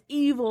grandma is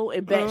evil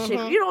and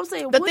batshit. You know what I'm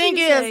saying? The What thing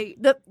do you is, say?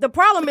 the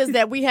problem is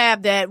that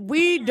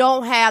we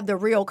don't have the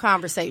real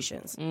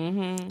conversations,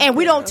 and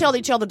we don't tell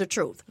each other the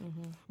truth.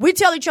 We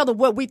tell each other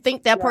what we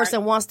think that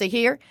person wants to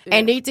hear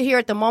and need to hear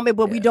at the moment,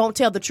 but we don't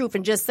tell the truth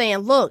and just saying,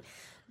 look,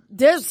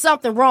 there's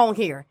something wrong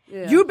here.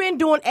 You've been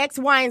doing X,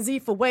 Y, and Z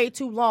for way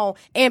too long,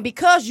 and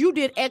because you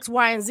did X,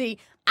 Y, and Z,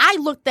 I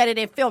looked at it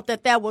and felt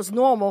that was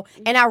normal,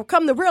 and I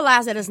come to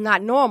realize that it's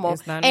not normal.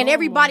 It's not and normal.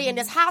 everybody in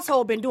this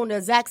household been doing the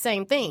exact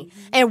same thing,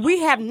 and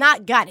we have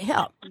not got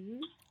help.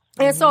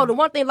 And so the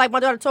one thing, like my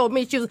daughter told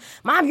me, she was,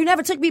 Mom, you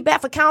never took me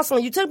back for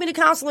counseling. You took me to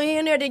counseling here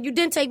and there, then you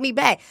didn't take me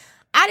back.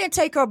 I didn't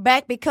take her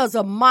back because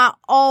of my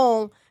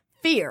own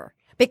fear.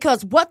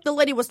 Because what the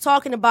lady was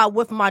talking about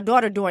with my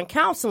daughter during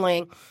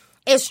counseling,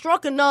 it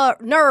struck a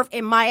nerve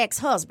in my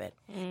ex-husband.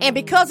 And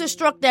because it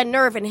struck that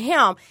nerve in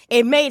him,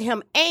 it made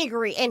him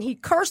angry, and he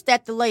cursed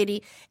at the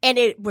lady. And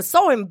it was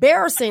so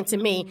embarrassing to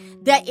me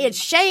that it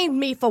shamed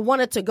me for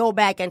wanting to go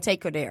back and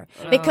take her there.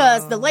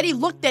 Because the lady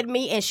looked at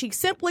me and she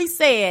simply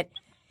said,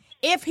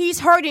 if he's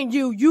hurting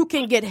you, you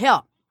can get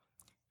help.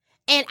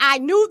 And I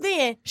knew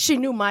then she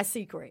knew my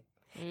secret.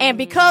 And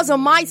because of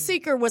my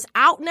secret was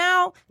out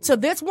now to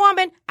this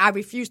woman, I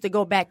refused to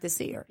go back to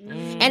see her.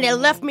 And it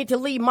left me to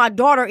leave my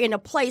daughter in a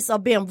place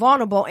of being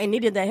vulnerable and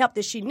needing the help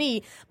that she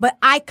needed. But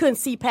I couldn't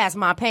see past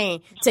my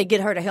pain to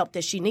get her the help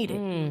that she needed.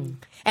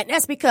 And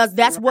that's because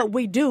that's what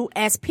we do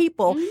as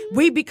people.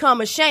 We become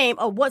ashamed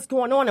of what's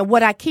going on and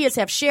what our kids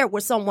have shared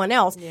with someone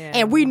else.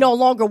 And we no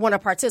longer want to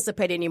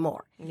participate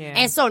anymore.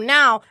 And so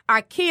now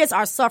our kids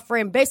are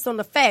suffering based on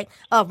the fact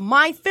of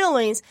my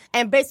feelings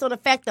and based on the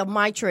fact of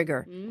my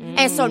trigger.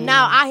 And so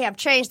now I have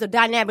changed the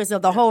dynamics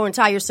of the whole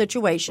entire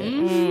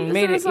situation.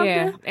 Made it,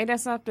 yeah. Ain't that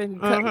something?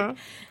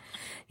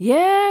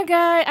 Yeah,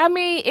 guy. I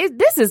mean,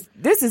 this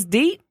is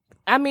deep.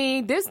 I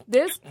mean,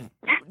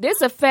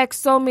 this affects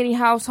so many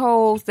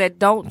households that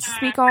don't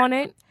speak on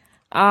it.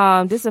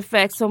 This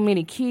affects so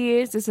many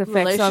kids. This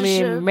affects so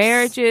many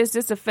marriages.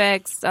 This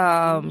affects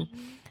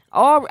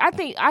all. I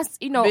think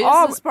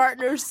business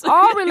partners,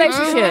 all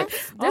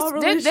relationships.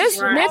 This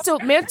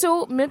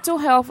mental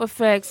health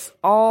affects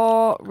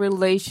all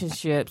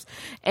relationships,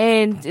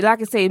 and like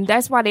I say,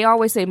 that's why they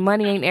always say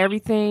money ain't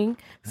everything.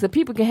 So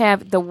people can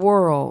have the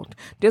world.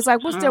 Just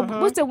like what's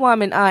the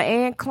woman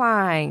Anne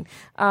Klein.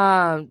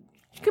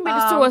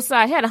 Committed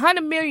suicide. Had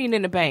 $100 million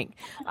in the bank.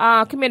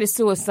 Committed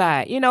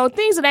suicide. You know,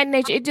 things of that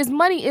nature. It just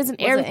money isn't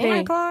everything. Was it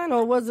Anne Klein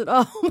or was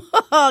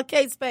it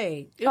Kate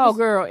Spade?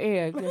 Girl,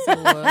 yeah, I guess it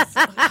was.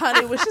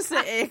 Honey, when she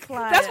said Anne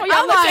Klein, that's what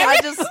y'all look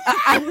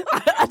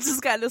I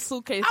just got in the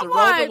suitcase and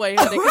rolled away,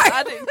 honey, because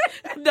I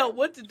didn't know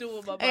what to do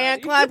with my body.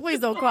 Anne Klein, please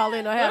don't call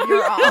in or have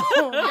your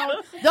own.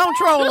 Don't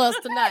troll us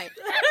tonight.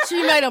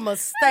 She made a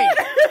mistake.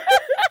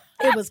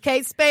 It was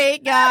Kate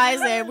Spade,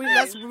 guys, and we're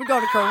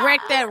going to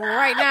correct that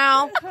right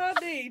now.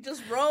 Honey,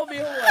 just roll me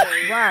away.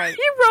 Right.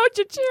 You rolled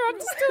your chair on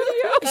the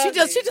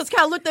studio. She just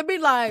kind of looked at me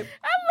like,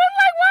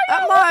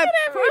 I'm like,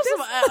 first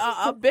of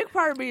all, a big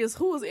part of me is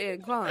who is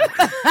Anne Klein?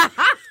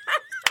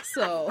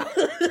 So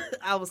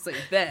I would say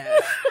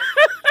that,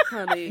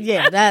 honey.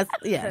 Yeah,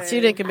 she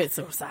didn't commit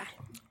suicide.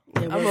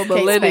 I'm a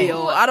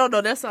millennial. I don't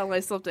know. That sounds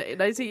like something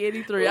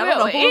 1983. I don't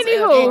know who's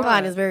Anne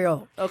Klein is very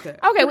old. Okay.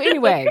 Well,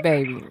 anyway,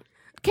 baby.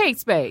 Kate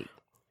Spade.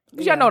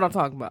 Y'all know what I'm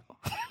talking about.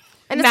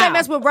 And the same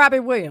as with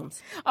Robin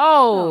Williams.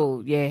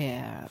 Oh,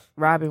 yeah.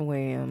 Robin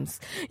Williams.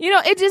 You know,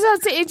 it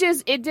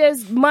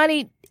just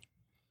money.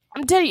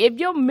 I'm telling you, if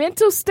your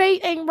mental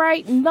state ain't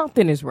right,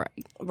 nothing is right.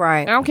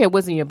 Right. I don't care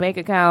what's in your bank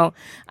account.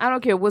 I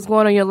don't care what's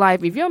going on in your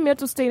life. If your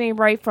mental state ain't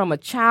right from a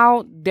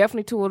child,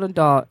 definitely to an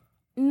adult,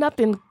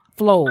 nothing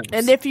flows.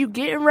 And if you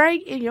getting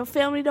right and your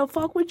family don't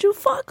fuck with you,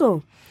 fuck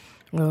them.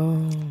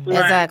 Oh.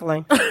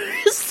 Exactly.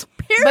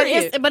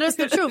 Period. But it's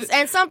the truth.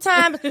 And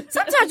sometimes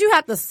you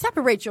have to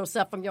separate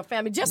yourself from your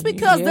family. Just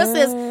because this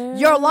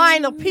is your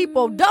line of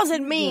people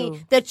doesn't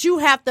mean that you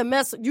have to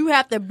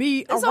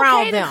be it's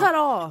around okay them. To cut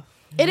off.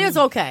 It is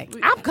okay.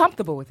 I'm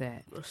comfortable with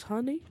that.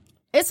 Honey.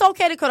 It's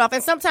okay to cut off,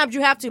 and sometimes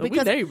you have to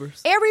because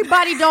neighbors.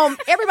 everybody don't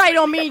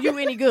mean you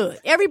any good.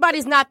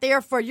 Everybody's not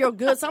there for your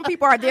good. Some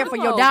people are there for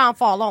your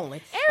downfall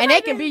only, and they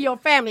can be your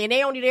family, and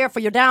they only there for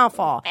your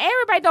downfall.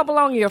 Everybody don't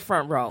belong in your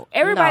front row.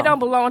 Everybody don't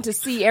belong to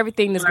see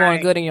everything that's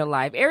going good in your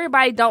life.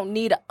 Everybody don't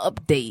need an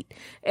update.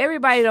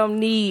 Everybody don't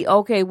need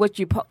what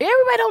you.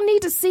 Everybody don't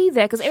need to see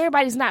that because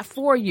everybody's not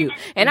for you.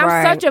 And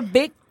I'm such a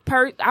big.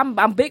 I'm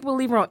a big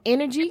believer on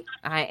energy.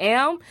 I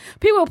am.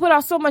 People put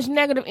out so much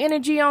negative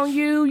energy on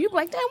you. You be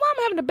like, damn, why am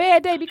I having a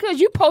bad day?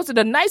 Because you posted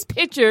a nice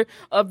picture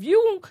of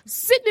you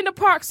sitting in the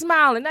park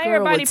smiling. Now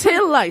everybody with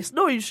 10 likes.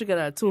 No, you should get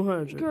out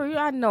 200. Girl,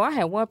 I know. I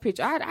had one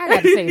picture. I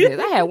got to say this.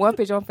 I had one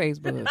picture on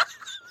Facebook.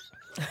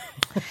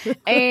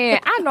 And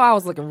I know I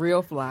was looking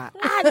real fly.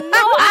 I know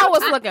I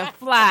was looking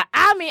fly.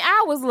 I mean,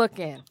 I was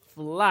looking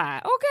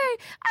fly.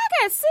 Okay. I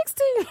got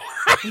 16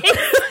 likes.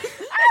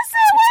 I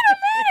said, wait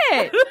a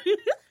minute.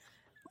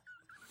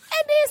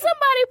 And then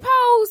somebody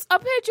posts a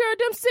picture of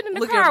them sitting in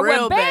the car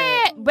with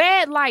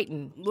bad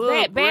lighting.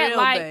 Bad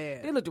light.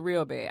 Bad. They looked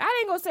real bad. I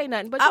ain't gonna say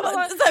nothing. But you know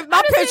what?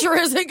 My picture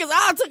is because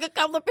I took a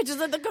couple of pictures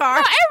in the car.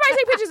 No, everybody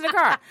take pictures in the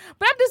car.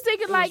 But I'm just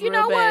thinking, like, you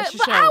know what?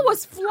 But I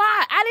was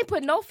fly. I didn't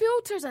put no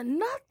filters or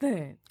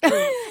nothing. And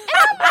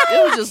I'm like,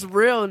 it was just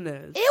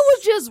realness. It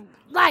was just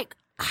like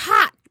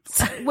hot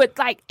with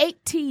like 8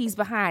 T's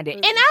behind it.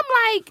 And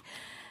I'm like,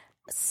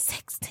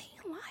 16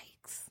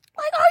 likes?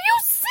 Like, are you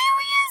serious?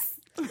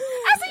 I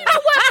said, you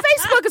know what?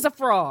 Facebook is a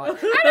fraud. I know,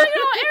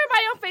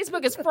 everybody on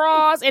Facebook is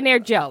frauds and they're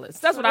jealous.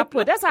 That's what I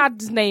put. That's how I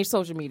just named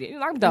social media.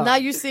 I'm done. Now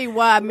you see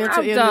why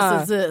mental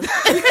illness exists.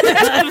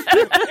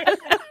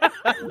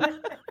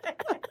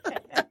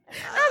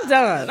 I'm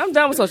done. I'm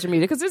done with social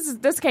media because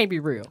this can't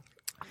be real.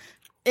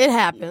 It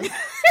happens.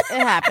 It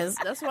happens.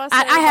 That's why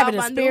I haven't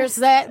experienced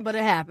that, but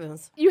it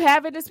happens. You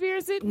haven't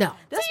experienced it? No.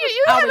 So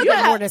you I have, would you, get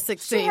have, more than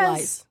 16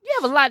 likes. you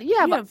have a lot. You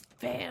have, You a, have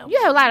fam.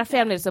 you have a lot of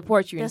family that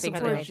support you and that things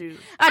support like that. you.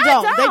 I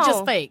don't. They don't.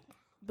 just fake.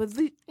 But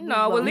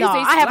No, well, at least No, they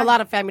I have a like-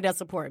 lot of family that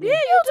support me. Yeah,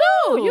 you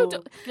do. You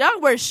do. Y'all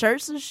wear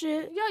shirts and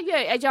shit. Yeah,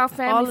 at y'all All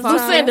family the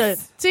functions. time. Lucinda,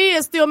 T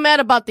is still mad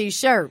about these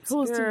shirts.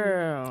 Who's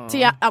Girl.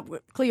 T,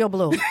 Cleo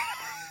Blue.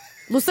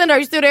 Lucinda, are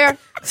you still there?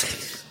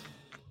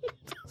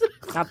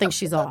 I think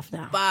she's off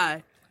now.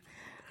 Bye.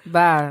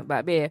 Bye,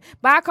 babe.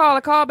 Bye,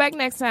 caller. Call back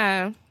next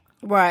time.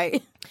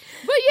 Right.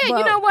 But yeah, you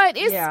But, know what?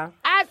 It's yeah.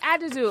 I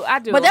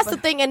do. But that's the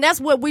thing, and that's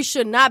what we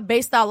should not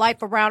base our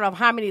life around of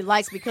how many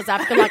likes, because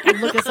I feel like I'm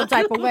looking some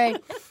type of way.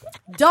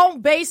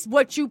 Don't base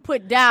what you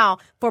put down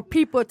for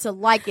people to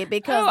like it,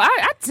 because Oh,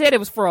 I said it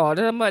was fraud.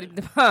 and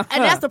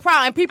that's the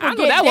problem. And people I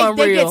know that wasn't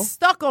they real. get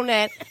stuck on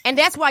that, and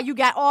that's why you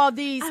got all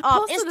these I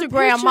posted a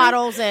Instagram picture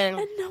models and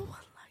no one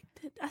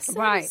liked it. I said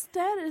Right. the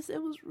status.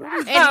 It was really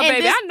Oh, and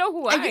baby, this- I know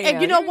who I am.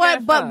 and you know You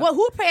what? got But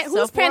who's paying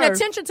Self-worth.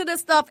 attention to this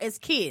stuff is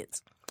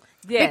kids.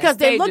 Yes, Because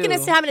they're looking do.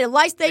 to see how many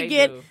likes they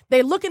get. do.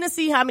 They're looking to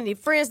see how many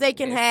friends they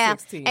can They're have,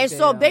 16 and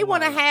so they damn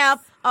want to likes.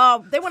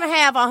 have. They want to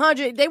have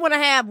 100. They want to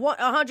have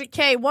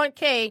 100K,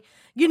 1K.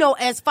 You know,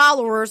 as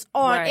followers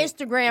on Right,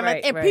 Instagram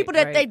right, and right, people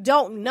that right. they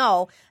don't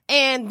know,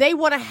 and they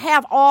want to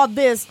have all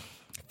this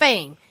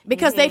fame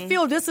because Mm-hmm. they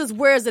feel this is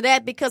where is it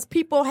at, because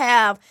people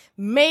have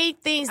made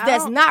things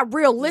that's not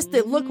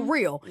realistic look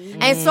real,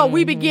 and so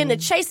we begin to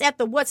chase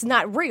after what's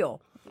not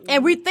real.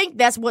 And we think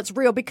that's what's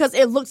real because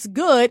it looks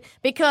good,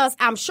 because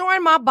I'm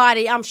showing my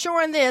body, I'm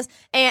showing this,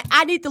 and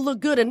I need to look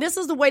good. And this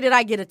is the way that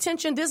I get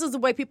attention. This is the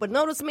way people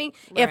notice me.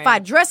 If I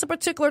dress a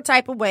particular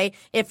type of way,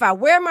 if I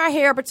wear my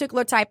hair a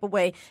particular type of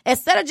way,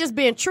 instead of just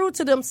being true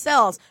to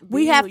themselves,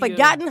 we have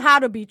forgotten how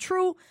to be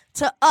true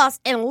to us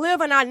and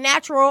live in our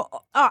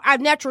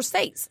natural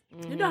states.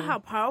 You know how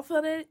powerful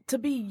it is to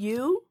be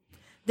you?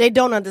 They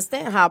don't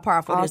understand how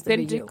powerful it is to be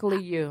you.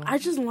 Authentically you. I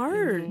just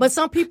learned. But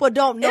some people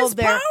don't know It's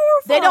they powerful.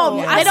 don't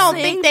I they don't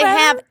sing think they better.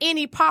 have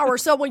any power.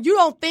 So when you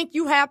don't think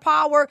you have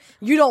power,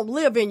 you don't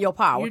live in your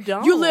power. You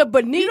don't. You live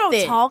beneath You don't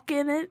it. talk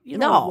in it. You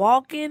No. don't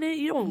walk in it.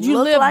 You don't You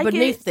look live like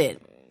beneath it.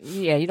 it.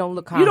 You don't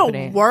look You confident.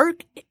 don't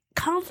work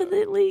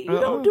confidently. You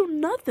don't do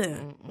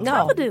nothing No.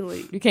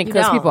 confidently. You can't You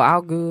cuss don't. people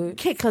out good.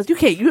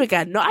 You ain't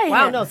got no. Well,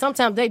 I don't know.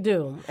 Sometimes they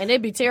do, and they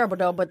be terrible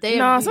though. But they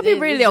No, some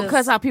people really don't just-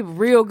 cuss out people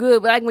real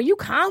good. But like when you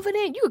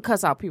confident, you can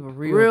cuss out people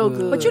real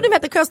good. But you didn't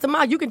have to cuss them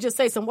out. You can just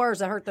say some words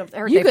that hurt You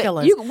their could-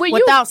 feelings you- when you-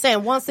 without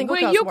saying one single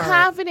when cuss you word.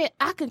 confident,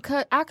 I could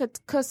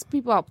cuss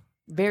people out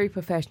very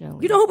professionally.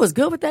 You know who was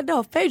good with that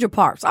though? Phaedra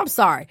Parks. I'm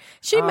sorry.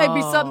 She may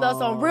be something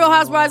else on Real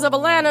Housewives of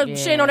Atlanta.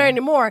 She ain't on there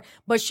anymore.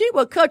 But she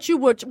would cut you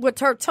with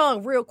her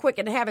tongue real quick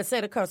and haven't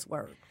said a cuss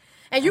word.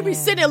 And you be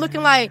sitting there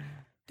looking like,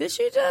 did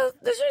she just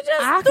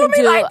I do can me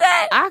do. like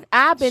that?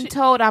 I've been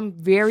told I'm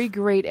very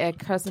great at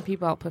cussing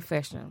people out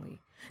professionally.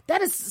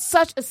 That is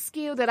such a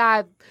skill that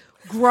I've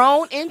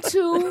grown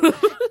into,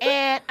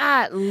 and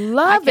I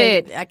love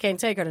it. I can't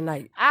take her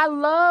tonight. I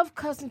love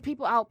cussing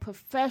people out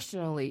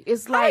professionally.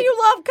 It's How like you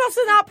love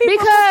cussing out people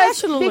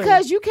professionally?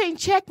 because you can't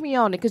check me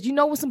on it because you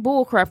know it's some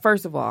bull crap.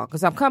 First of all,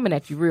 because I'm coming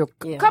at you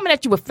coming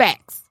at you with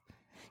facts.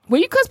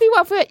 When you cuss people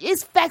out,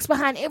 it's facts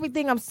behind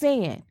everything I'm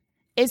saying.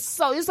 It's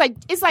like I'm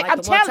the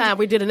one telling time you.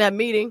 we did in that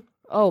meeting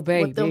Oh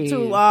baby, with them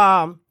two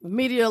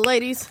media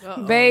ladies.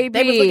 baby,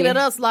 They was looking at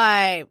us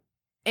like,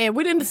 and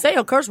we didn't say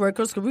a curse word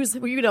because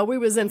we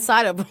was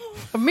inside of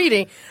a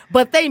meeting,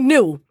 but they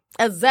knew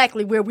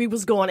exactly where we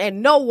was going,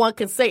 and no one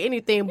can say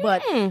anything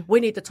but we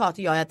need to talk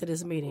to y'all after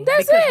this meeting.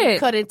 That's because we it.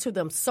 cut into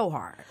them so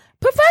hard.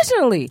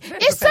 Professionally,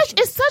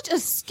 it's such a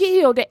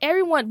skill that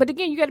everyone. But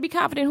again, you got to be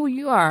confident who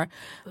you are.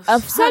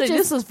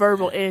 This is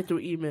verbal and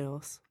through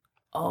emails.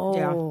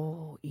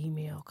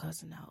 Email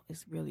cussing out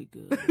is really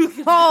good.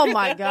 Oh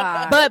my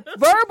God! But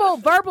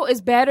verbal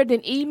is better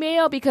than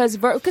email because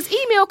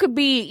email could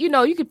be, you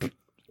could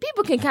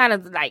people can kind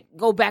of like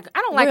go back.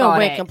 I don't like we all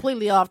went that.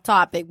 completely off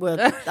topic with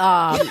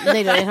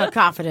Nita and her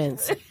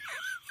confidence.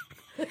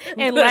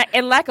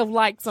 and lack of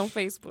likes on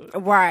Facebook.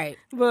 Right.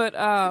 But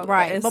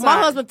Right. and But so my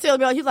husband tells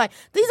me, he's like,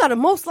 these are the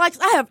most likes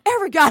I have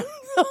ever gotten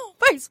on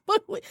Facebook.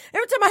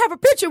 Every time I have a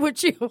picture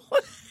with you.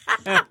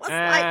 I was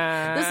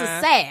like, this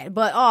is sad,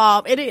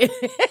 but it is.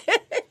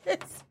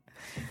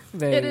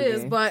 It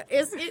is, but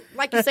it's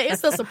like you say,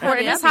 it's the support,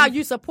 and that's how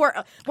you support.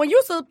 When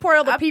you support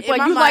other people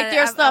and you like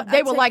their stuff,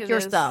 they will like your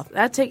stuff.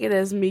 I take it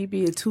as me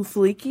being too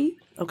fleeky.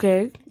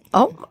 Okay.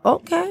 Oh,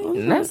 okay.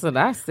 that's what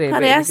I said.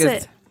 Honey, baby, I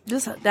because-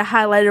 said that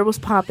highlighter was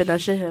popping. I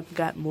should have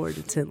got more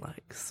than 10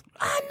 likes.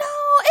 I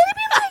know.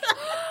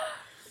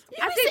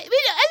 It'd be like, you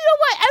know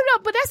what? I don't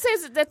know, but that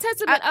says the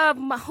testament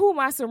of who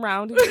my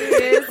surroundings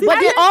is. But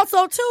then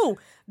also too,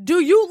 Do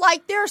you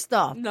like their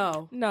stuff?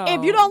 No.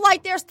 If you don't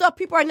like their stuff,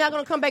 people are not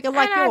going to come back and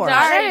like yours.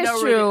 That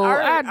is true.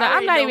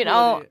 I'm not even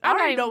on. I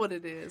already know what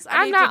it is.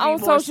 I'm not on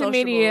social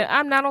media.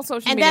 I'm not on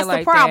social media. And that's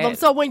the problem.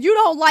 So when you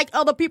don't like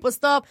other people's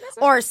stuff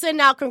or send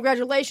out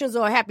congratulations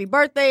or happy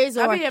birthdays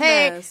or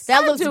hey,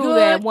 that looks do good.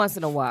 That once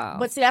in a while.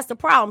 But see, that's the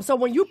problem. So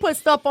when you put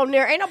stuff on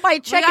there, ain't nobody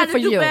checking for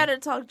you. We got to do better,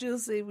 Talk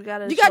Juicy. You got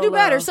to do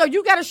better. So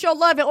you got to show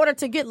love in order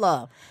to get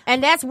love.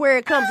 And that's where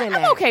it comes in.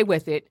 I'm okay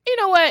with it. You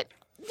know what?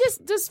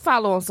 Just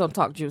follow on some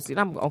Talk Juicy.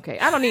 I'm okay.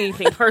 I don't need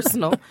anything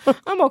personal.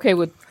 I'm okay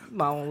with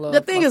my own love. The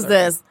thing is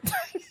this.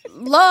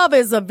 Love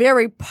is a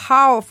very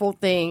powerful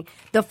thing.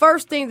 The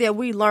first thing that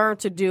we learn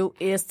to do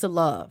is to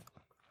love.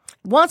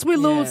 Once we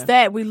lose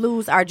that, we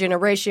lose our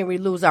generation, we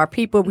lose our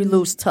people, we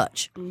lose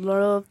touch.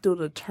 Love through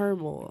the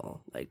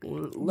turmoil. Like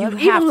have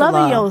even to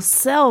loving love.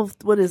 yourself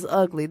when it's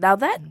ugly. Now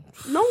that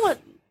no one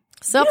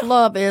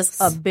Self-love is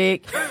a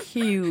big,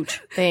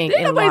 huge thing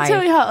didn't in nobody life.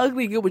 tell you how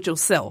ugly you get with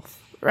yourself.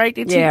 Right?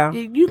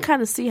 You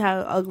kind of see how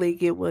ugly it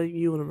get when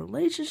you in a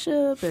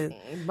relationship and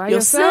By your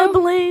yourself?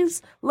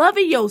 siblings.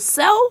 Loving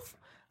yourself?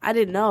 I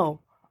didn't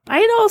know. I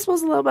didn't know I was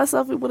supposed to love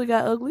myself. It would have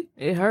got ugly.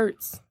 It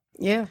hurts.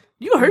 Yeah.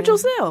 You hurt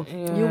yourself.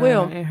 Yeah, You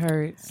will. It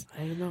hurts.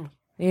 I didn't know.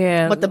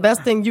 Yeah. But the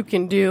best thing you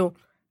can do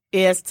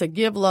is to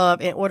give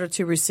love in order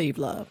to receive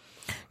love.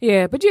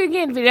 Yeah, but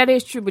again, that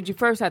is true. But you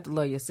first have to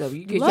love yourself.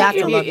 You have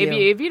to love you.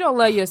 If you don't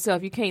love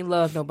yourself, you can't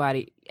love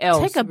nobody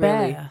else. Take a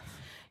really. bath.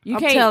 You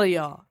I'm can't. telling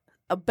y'all,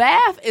 a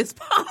bath is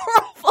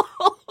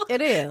powerful.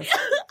 It is.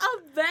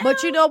 A bath.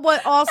 But you know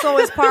what also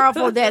is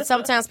powerful that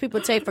sometimes people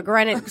take for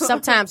granted?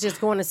 Sometimes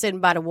just going and sitting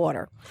by the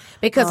water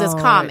because it's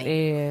calming.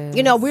 Yes.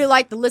 You know, we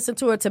like to listen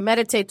to it, to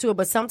meditate to it,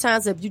 but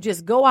sometimes if you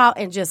just go out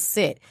and just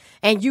sit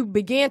and you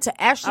begin to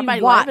I actually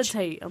might watch.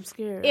 levitate. I'm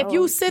scared. If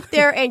you sit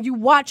there and you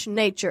watch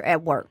nature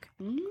at work,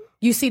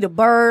 you see the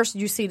birds,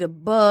 you see the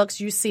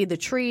bugs, you see the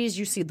trees,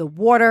 you see the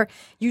water,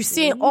 you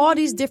see all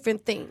these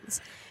different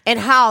things. And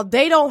how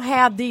they don't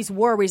have these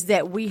worries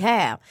that we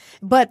have.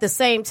 But at the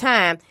same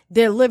time,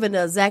 they're living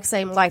the exact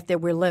same life that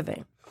we're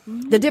living.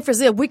 The difference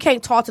is we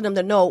can't talk to them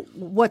to know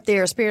what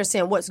they're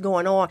experiencing, what's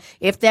going on.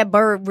 If that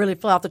bird really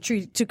fell off the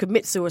tree to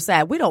commit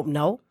suicide, we don't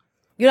know.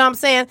 You know what I'm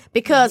saying?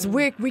 Because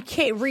we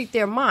can't read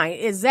their mind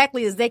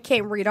exactly as they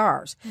can't read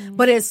ours.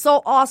 But it's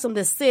so awesome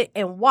to sit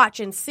and watch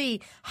and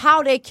see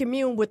how they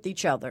commune with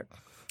each other.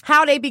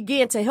 How they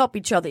begin to help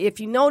each other. If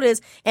you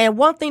notice, and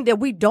one thing that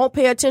we don't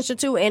pay attention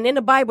to, and in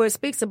the Bible it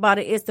speaks about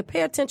it, is to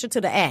pay attention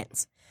to the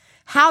ants.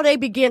 How they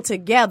begin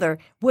together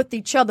with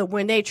each other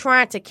when they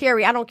trying to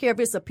carry, I don't care if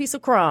it's a piece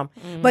of crumb,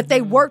 but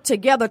they work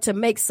together to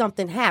make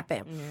something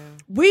happen.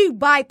 We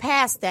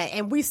bypass that,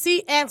 and we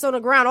see ants on the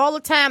ground all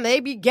the time. They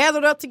be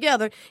gathered up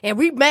together, and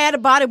we mad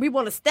about it. We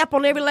want to step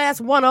on every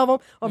last one of them.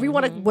 Or we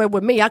want to, well,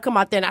 with me, I come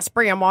out there and I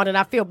spray them on, and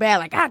I feel bad,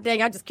 like, God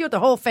dang, I just killed the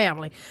whole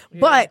family.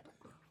 But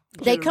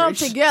they come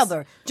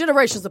together,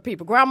 generations of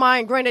people, grandma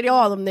and granddaddy,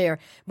 all of them there.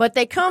 But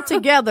they come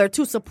together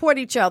to support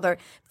each other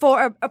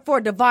for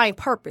a divine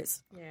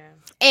purpose. Yeah.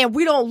 And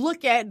we don't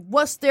look at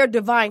what's their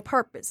divine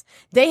purpose.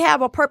 They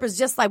have a purpose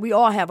just like we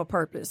all have a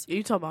purpose.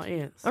 You talking about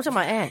ants? I'm talking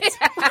about ants.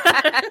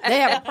 They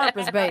have a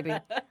purpose, baby.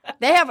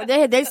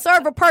 They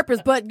serve a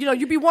purpose, but you know,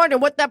 you be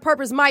wondering what that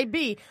purpose might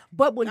be.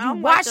 But when you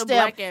watch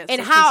them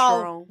and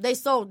how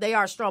they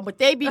are strong, but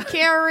they be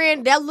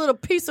carrying that little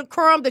piece of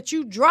crumb that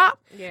you drop,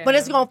 but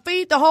it's gonna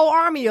feed the whole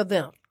army of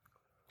them.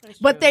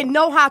 But they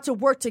know how to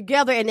work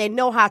together and they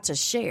know how to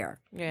share.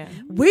 Yeah.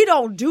 We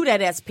don't do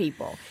that as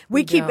people.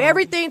 We keep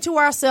everything to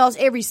ourselves,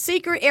 every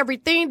secret,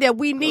 everything that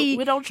we need.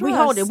 We don't trust. We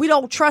hold it. We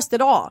don't trust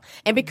at all.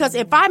 And because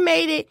if I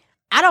made it,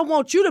 I don't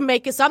want you to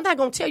make it, so I'm not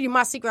going to tell you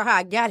my secret how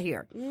I got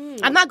here.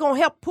 I'm not going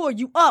to help pull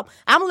you up.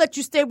 I'm going to let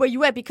you stay where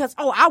you at because,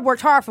 I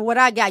worked hard for what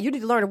I got. You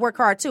need to learn to work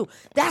hard too.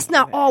 That's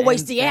not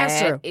always the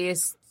answer.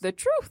 It's the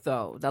truth,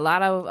 though. A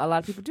lot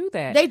of people do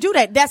that. They do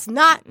that. That's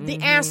not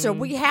the answer.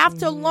 We have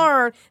to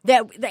learn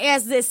that,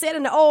 as they said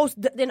in the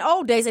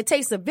old days, it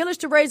takes a village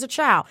to raise a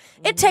child.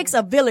 It takes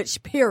a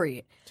village,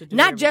 period.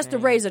 Not just to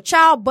raise a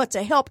child, but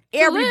to help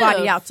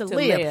everybody out to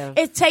live.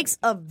 It takes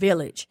a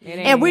village.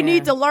 And we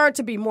need to learn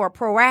to be more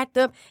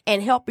proactive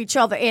and help each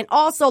other. And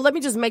also, let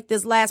me just make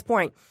this last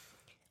point.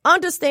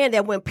 Understand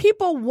that when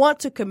people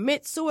want to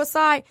commit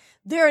suicide,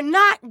 they're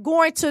not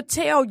going to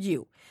tell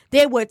you.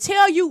 They will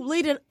tell you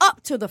leading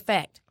up to the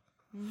fact.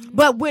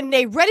 But when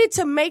they're ready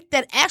to make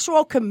that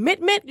actual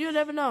commitment, you'll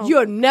never know.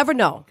 You'll never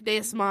know.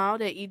 They smile,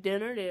 they eat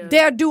dinner,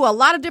 they'll do a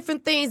lot of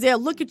different things. They'll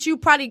look at you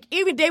probably,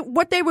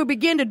 what they will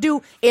begin to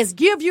do is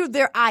give you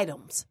their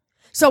items.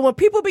 So when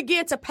people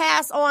begin to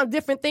pass on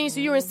different things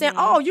to you and say,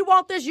 oh, you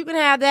want this, you can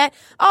have that.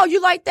 Oh,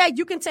 you like that,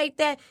 you can take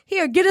that.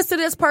 Here, get us to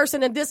this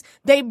person and this.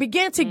 They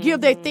begin to give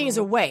their things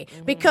away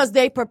because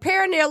they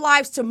preparing their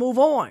lives to move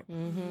on.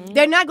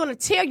 They're not going to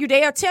tell you.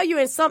 They'll tell you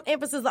in some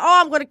emphasis,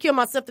 I'm going to kill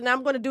myself and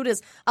I'm going to do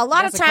this. A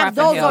lot of times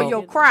those are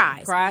your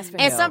cries.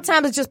 And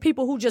sometimes it's just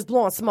people who just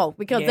blowing smoke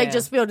because they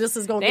just feel this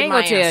is going to get my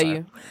answer. Tell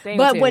you.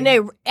 But when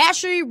they're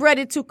actually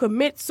ready to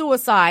commit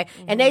suicide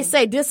and they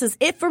say, this is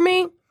it for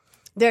me,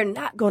 they're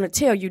not going to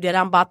tell you that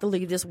I'm about to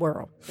leave this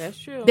world. That's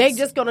true. They're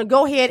just going to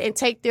go ahead and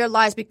take their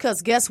lives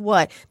because guess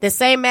what? The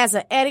same as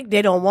an addict,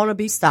 they don't want to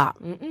be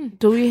stopped.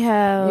 Do we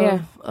have Yeah.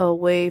 a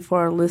way for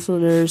our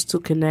listeners to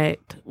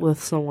connect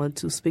with someone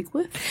to speak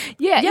with?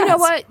 Yeah, you Yes. know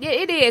what? Yeah,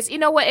 it is. You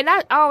know what? And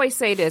I always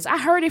say this. I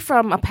heard it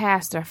from a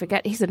pastor. I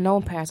forgot. He's a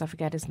known pastor. I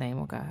forgot his name.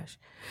 Oh, gosh.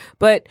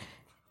 But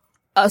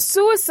a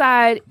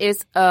suicide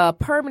is a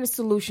permanent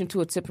solution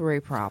to a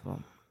temporary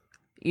problem.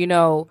 You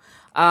know,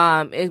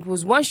 it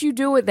was once you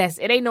do it,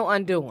 it ain't no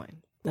undoing.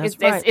 That's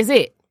That's right.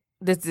 it.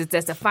 That's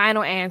the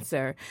final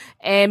answer.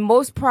 And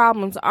most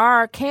problems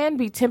can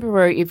be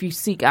temporary if you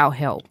seek out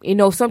help. You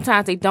know,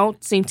 sometimes they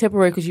don't seem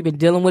temporary because you've been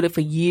dealing with it for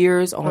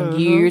years on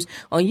years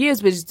on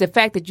years. But it's the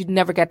fact that you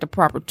never got the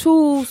proper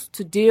tools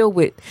to deal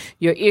with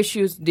your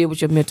issues, to deal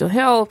with your mental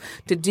health,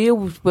 to deal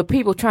with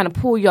people trying to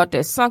pull you out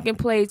that sunken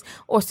place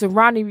or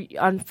surrounding you.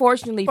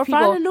 Unfortunately, Or people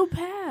find a new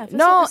path.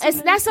 no, There's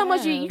it's many not so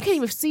much you paths. can't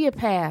even see a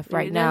path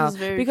right that now is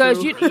very because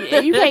true. you can't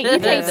see You a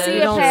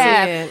don't see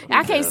path. it.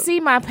 I can't see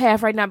my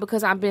path right now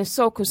because I've been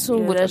so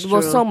consumed Yeah, that's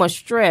with true. so much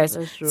stress.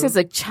 That's true. Since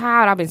a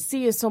child, I've been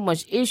seeing so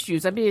much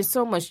issues. I've been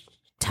so much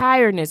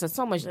tiredness and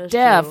so much That's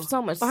death, true.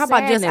 so much. Well, how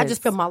about this? I sadness.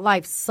 just feel my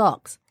life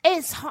sucks.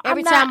 It's hard.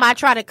 Every time I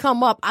try to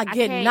come up, I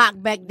get can't-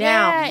 knocked back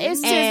down. Yeah,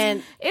 it's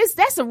and just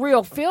that's a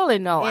real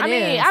feeling though. It I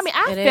mean, is.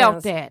 I It felt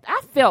is. that.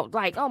 I felt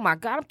like, oh my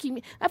God,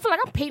 I feel like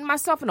I'm painting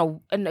myself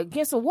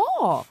against a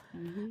wall.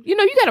 You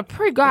know, you got to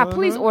pray, God,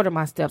 please order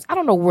my steps. I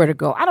don't know where to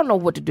go. I don't know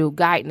what to do.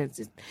 Guidance,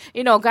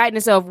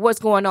 guidance of what's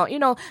going on. You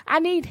know, I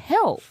need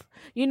help.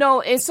 You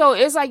know, and so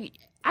it's like,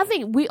 I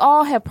think we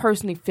all have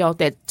personally felt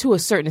that to a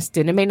certain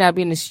extent. It may not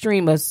be an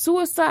extreme of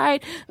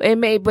suicide, but I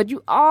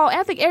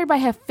think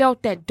everybody have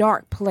felt that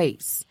dark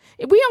place.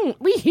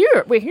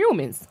 We're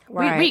humans.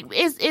 Right.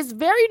 It's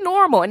very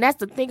normal. And that's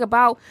the thing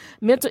about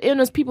mental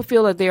illness. People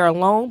feel that they're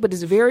alone, but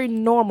it's very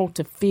normal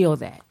to feel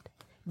that.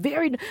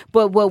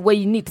 But where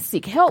you need to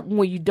seek help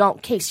when you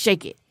can't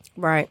shake it.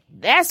 right.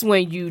 That's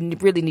when you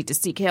really need to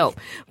seek help.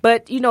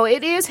 But,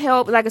 it is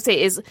help. Like I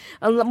say, is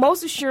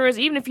most insurance,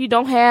 even if you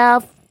don't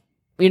have,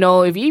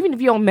 even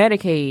if you're on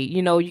Medicaid,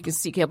 you can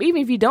seek help.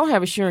 Even if you don't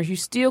have insurance, you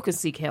still can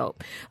seek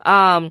help.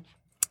 And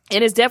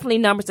it's definitely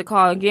numbers to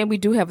call. Again, we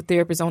do have a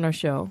therapist on our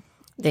show.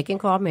 They can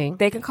call me.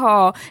 They can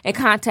call and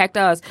contact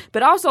us.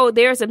 But also,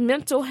 there's a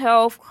mental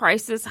health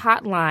crisis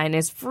hotline.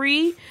 It's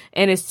free,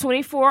 and it's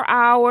 24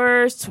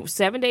 hours,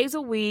 7 days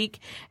a week,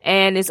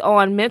 and it's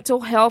on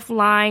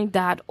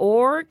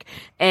mentalhealthline.org,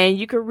 and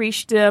you can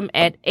reach them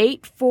at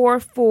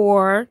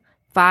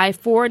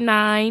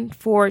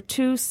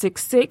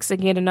 844-549-4266.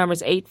 Again, the number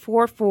is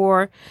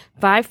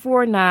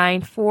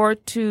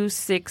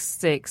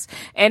 844-549-4266.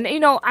 And,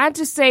 I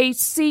just say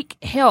seek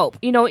help,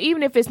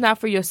 even if it's not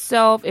for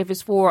yourself, if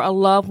it's for a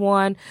loved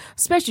one,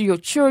 especially your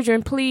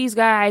children, please,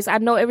 guys. I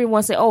know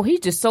everyone say, oh, he's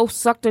just so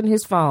sucked in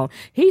his phone.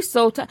 He's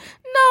so tired.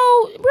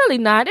 No, really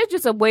not. It's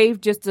just a way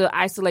just to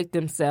isolate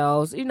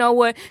themselves. You know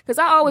what? Because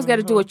I always got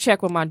to do a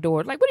check with my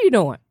daughter. Like, what are you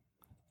doing?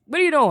 What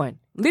are you doing?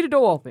 Leave the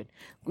door open.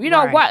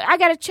 Right. What? I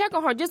got to check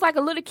on her just like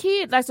a little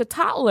kid, that's a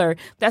toddler,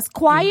 that's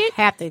quiet.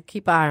 Have to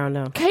keep an eye on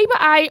them. Keep an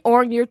eye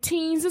on your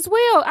teens as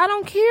well. I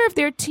don't care if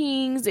they're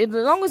teens. As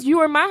long as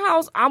you're in my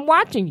house, I'm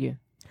watching you.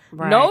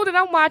 Right. Know that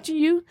I'm watching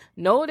you.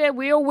 Know that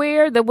we're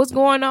aware that what's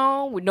going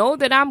on. We know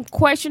that I'm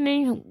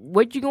questioning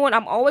what you're going.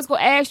 I'm always going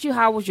to ask you,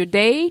 how was your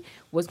day?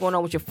 What's going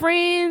on with your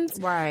friends?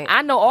 Right.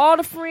 I know all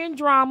the friend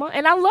drama,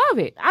 and I love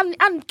it.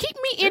 I'm keep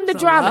me in the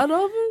drama. A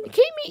lot of it.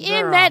 Keep me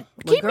in Girl, that.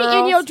 with Keep me in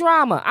girls- your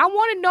drama. I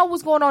want to know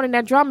what's going on in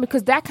that drama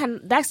because that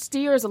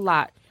steers a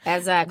lot.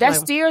 Exactly. That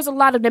steers a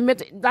lot of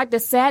the like the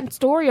sad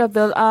story of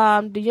the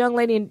young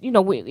lady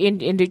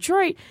in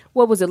Detroit.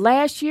 What was it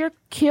last year?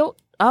 Killed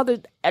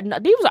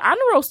these were honor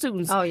roll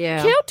students. Oh,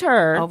 yeah. Killed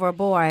her Over a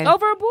boy.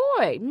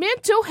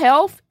 Mental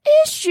health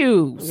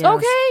issues. Yes.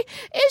 Okay,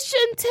 it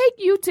shouldn't take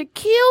you to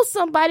kill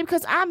somebody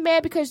because I'm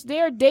mad because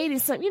they're dating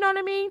some. You know what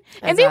I mean?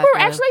 And they were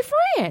Exactly. actually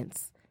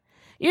friends.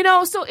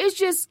 So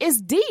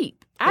it's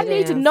deep. I It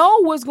need to is.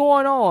 know what's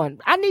going on.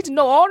 I need to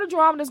know all the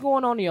drama that's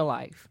going on in your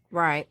life.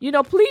 Right.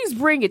 Please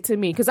bring it to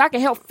me because I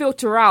can help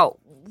filter out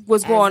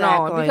what's going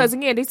on. Exactly. Because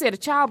again, they said a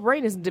child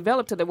brain isn't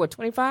developed till they're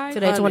 25.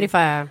 Today,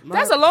 25.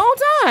 That's a long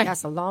time.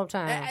 That's a long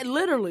time.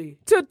 Literally.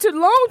 to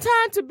long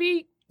time to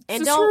be And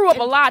to don't- screw up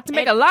a and- lot, to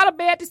make a lot of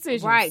bad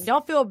decisions. Right.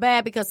 Don't feel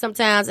bad because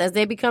sometimes as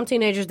they become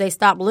teenagers, they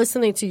stop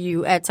listening to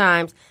you at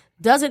times.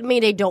 Doesn't mean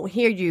they don't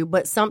hear you,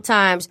 but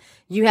sometimes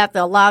you have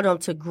to allow them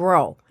to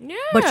grow. Yeah.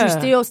 But you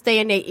still stay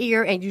in their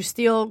ear and you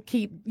still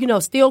keep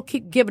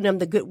giving them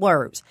the good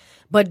words.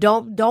 But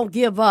don't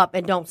give up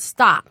and don't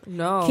stop.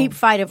 No. Keep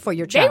fighting for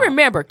your They child.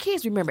 remember.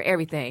 Kids remember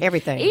everything.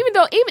 Everything.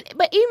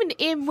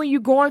 Even when you're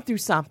going through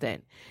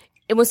something.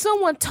 And when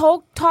someone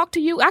talk to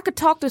you, I could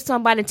talk to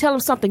somebody and tell them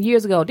something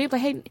years ago. They'd be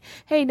like,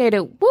 hey,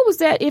 Nada, what was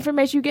that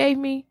information you gave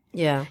me?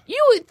 Yeah. You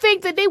would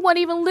think that they weren't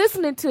even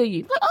listening to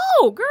you. Like,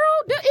 oh, girl,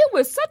 it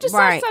was such and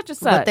Right. such and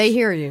such. But they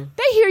hear you.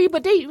 They hear you,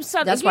 but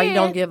That's why you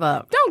don't give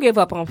up. Don't give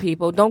up on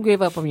people. Don't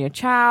give up on your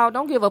child.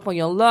 Don't give up on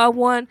your loved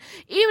one.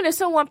 Even if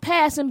someone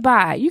passing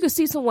by, you can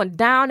see someone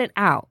down and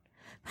out.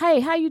 hey,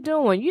 how you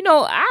doing? You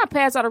know, I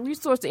pass out a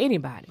resource to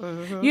anybody.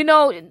 Mm-hmm. You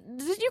know,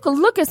 you can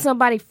look at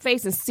somebody's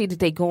face and see that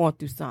they're going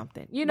through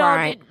something. You know,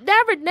 Right.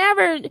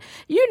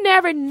 you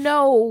never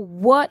know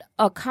what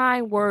a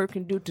kind word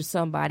can do to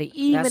somebody,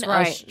 even That's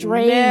right. a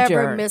stranger.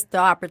 Never miss the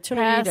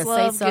opportunity Pass to say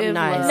love, something give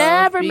nice. love.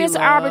 Never be miss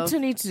an loved.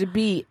 opportunity to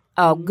be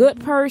a good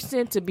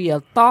person, to be a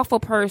thoughtful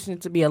person,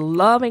 to be a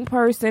loving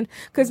person.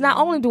 Because not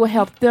only do it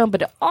help them,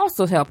 but it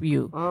also help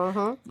you.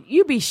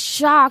 You be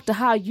shocked at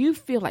how you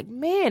feel. Like,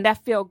 man,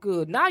 that felt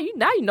good. Now you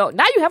know.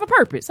 Now you have a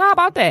purpose. How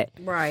about that?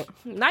 Right.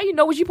 Now you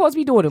know what you're supposed to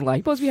be doing in life.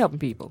 You're supposed to be helping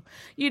people.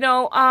 You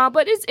know.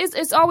 But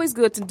it's always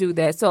good to do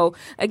that. So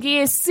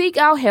again, seek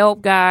out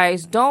help,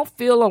 guys. Don't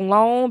feel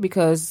alone,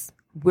 because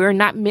we're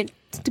not meant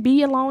to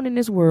be alone in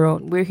this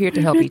world. We're here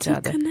to help each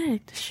other.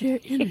 Connect, share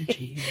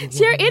energy.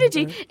 Share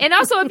energy. And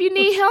also, if you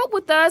need help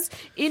with us,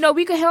 you know,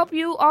 we can help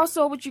you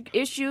also with your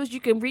issues. You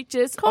can reach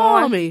us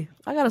Call on me.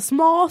 I got a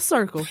small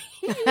circle.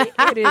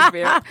 It is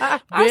very,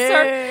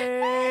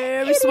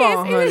 Very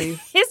small, honey.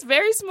 It's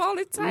very small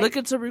and tight.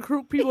 Looking to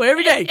recruit people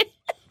every day.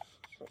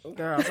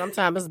 Girl,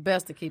 sometimes it's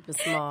best to keep it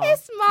small.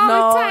 It's small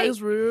No, and tight.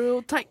 it's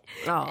real tight.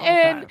 Oh, okay.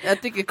 And I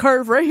think it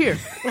curved right here.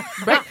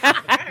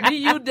 Me,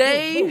 you,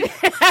 Dave.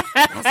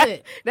 That's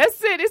it.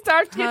 that's it. It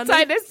starts to get Honey.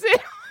 tight. That's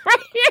it. Right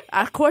here.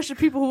 I question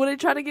people who they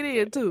trying to get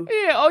in too.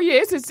 Yeah. Oh,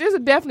 yeah. It's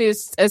definitely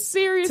a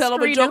serious Tell them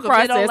a screening joke. If they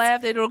process. don't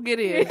laugh, they don't get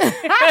in.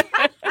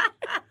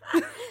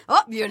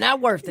 Oh, you're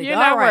not worth it. You're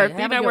All not right, worth it.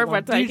 You're have a not good worth one.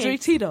 my time. Do you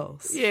drink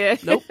Tito's? Yeah.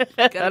 Nope.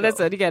 No,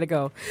 listen, you gotta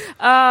go.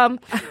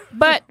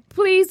 But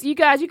please, you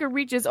guys, you can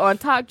reach us on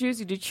Talk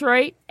Juicy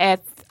Detroit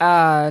at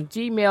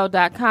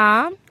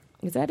gmail.com.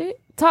 Is that it?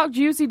 Talk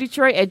Juicy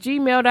Detroit at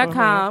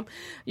gmail.com.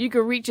 You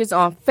can reach us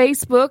on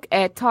Facebook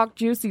at Talk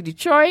Juicy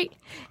Detroit.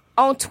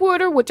 On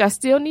Twitter, which I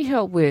still need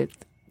help with,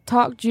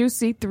 Talk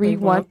Juicy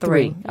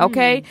 313.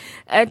 Okay?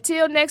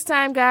 Until next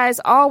time, guys,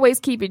 always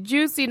keep it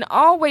juicy and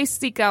always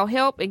seek out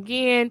help.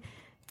 Again,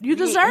 You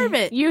deserve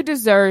it. you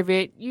deserve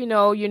it. You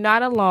know, you're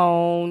not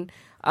alone.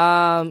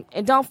 And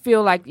don't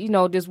feel like, you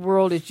know, this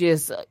world is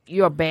just,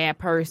 you're a bad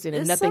person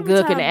and It's nothing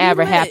good can summertime. Be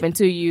ever lit. happen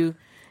to you.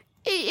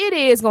 It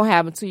is going to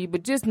happen to you,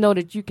 but just know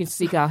that you can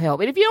seek out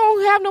help. And if you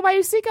don't have nobody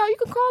to seek out, you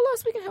can call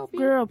us. We can help you.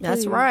 Girl,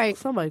 That's please. right.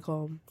 Somebody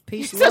call me.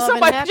 Peace, So love, and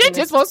somebody, you happiness.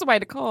 just want somebody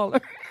to call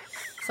her.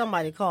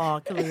 Somebody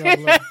call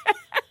Cleola.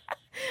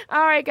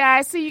 All right,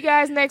 guys. See you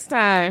guys next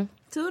time.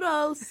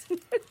 Toodles.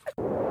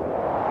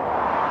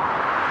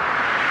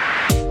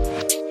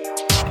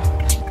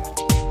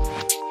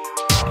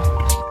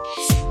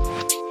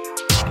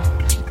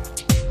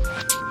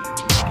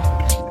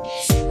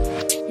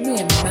 Me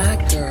and my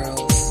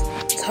girls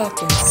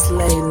talking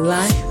slay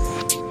life.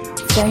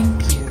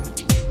 Thank you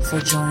for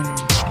joining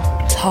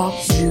Talk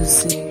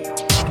Juicy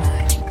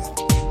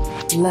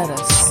tonight. Let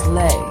us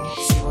slay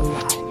your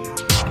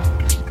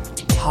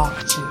life. Talk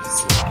Juicy.